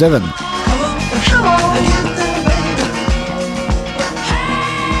 1987. Come on, I get down, baby.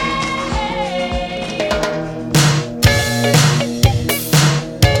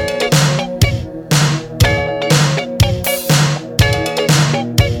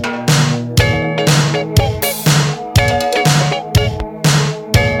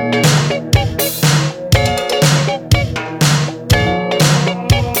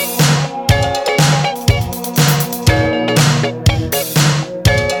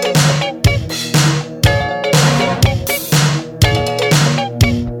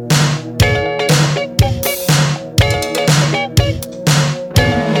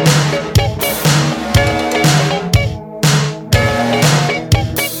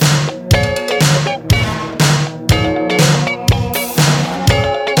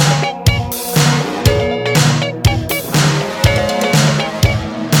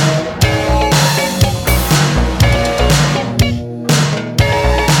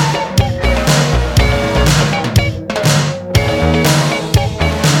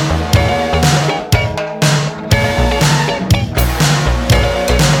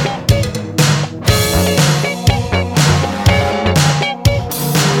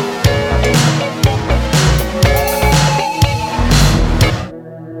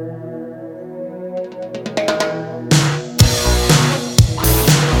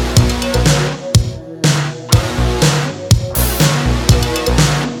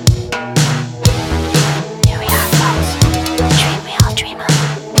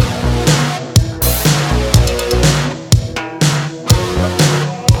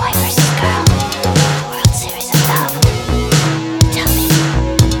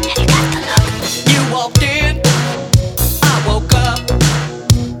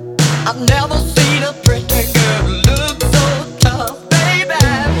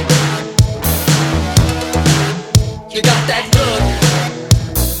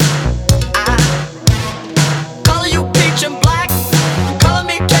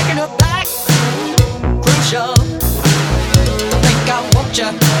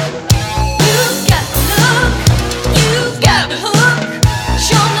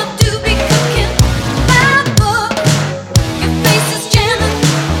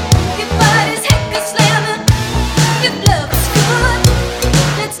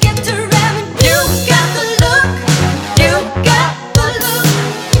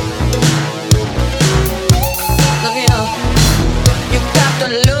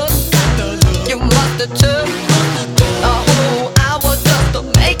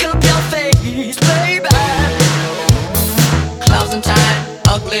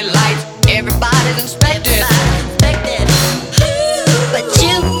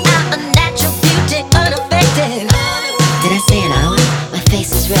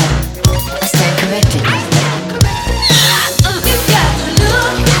 threat. I stand corrected. You got the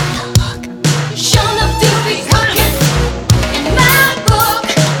look, shown up to be cooking. In my book,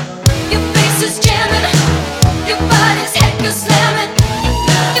 your face is jamming, your body's heck is slamming.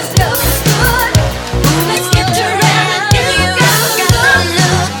 Your flow is good, let's get to ramming. You got the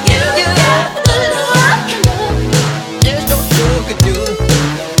look, you got the look. There's no sugar-do.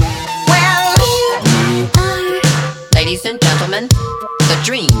 Well, you are, ladies and gentlemen, the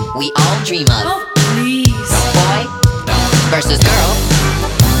dream we all dream of. Oh, please. Boy versus girl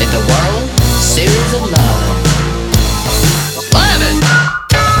in the World Series of Love. Love it!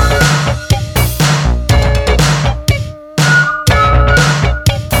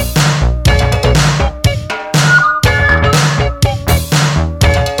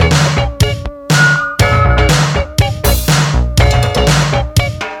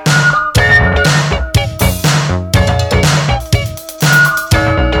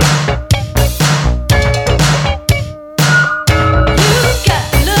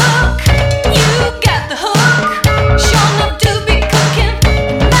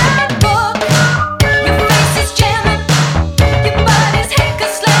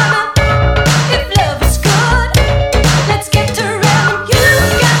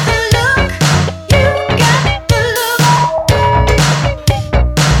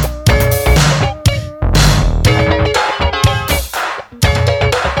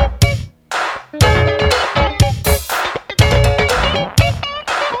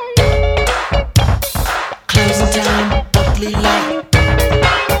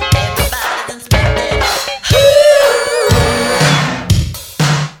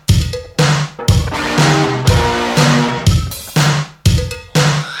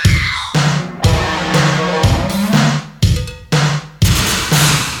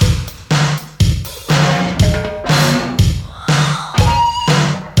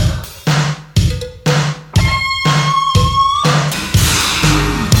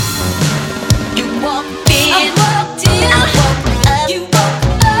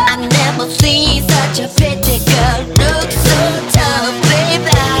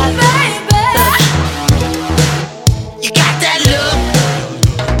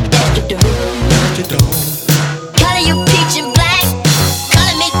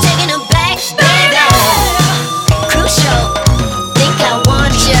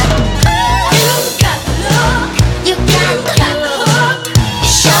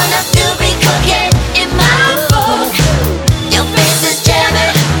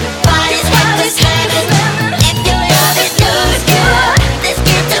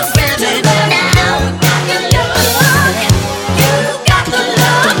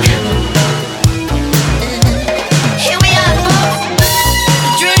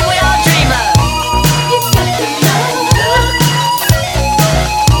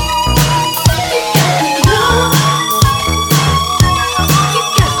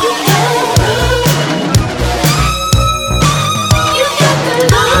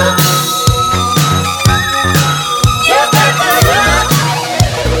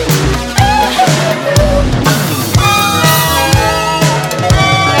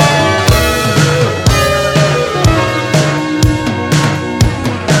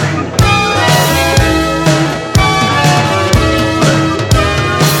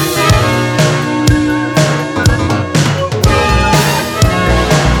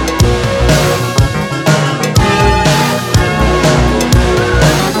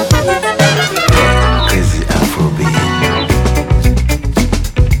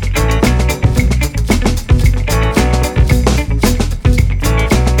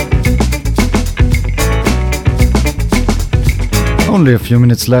 Only a few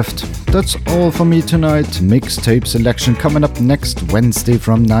minutes left. That's all for me tonight. Mixtape selection coming up next Wednesday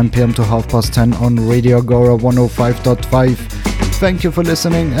from 9 PM to 10:30 on Radio Agora 105.5. Thank you for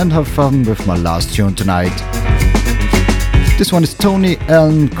listening and have fun with my last tune tonight. This one is Tony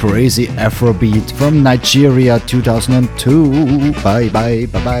Allen, Crazy Afrobeat from Nigeria 2002. Bye bye,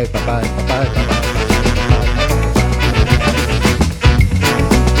 bye bye, bye bye, bye bye, bye bye.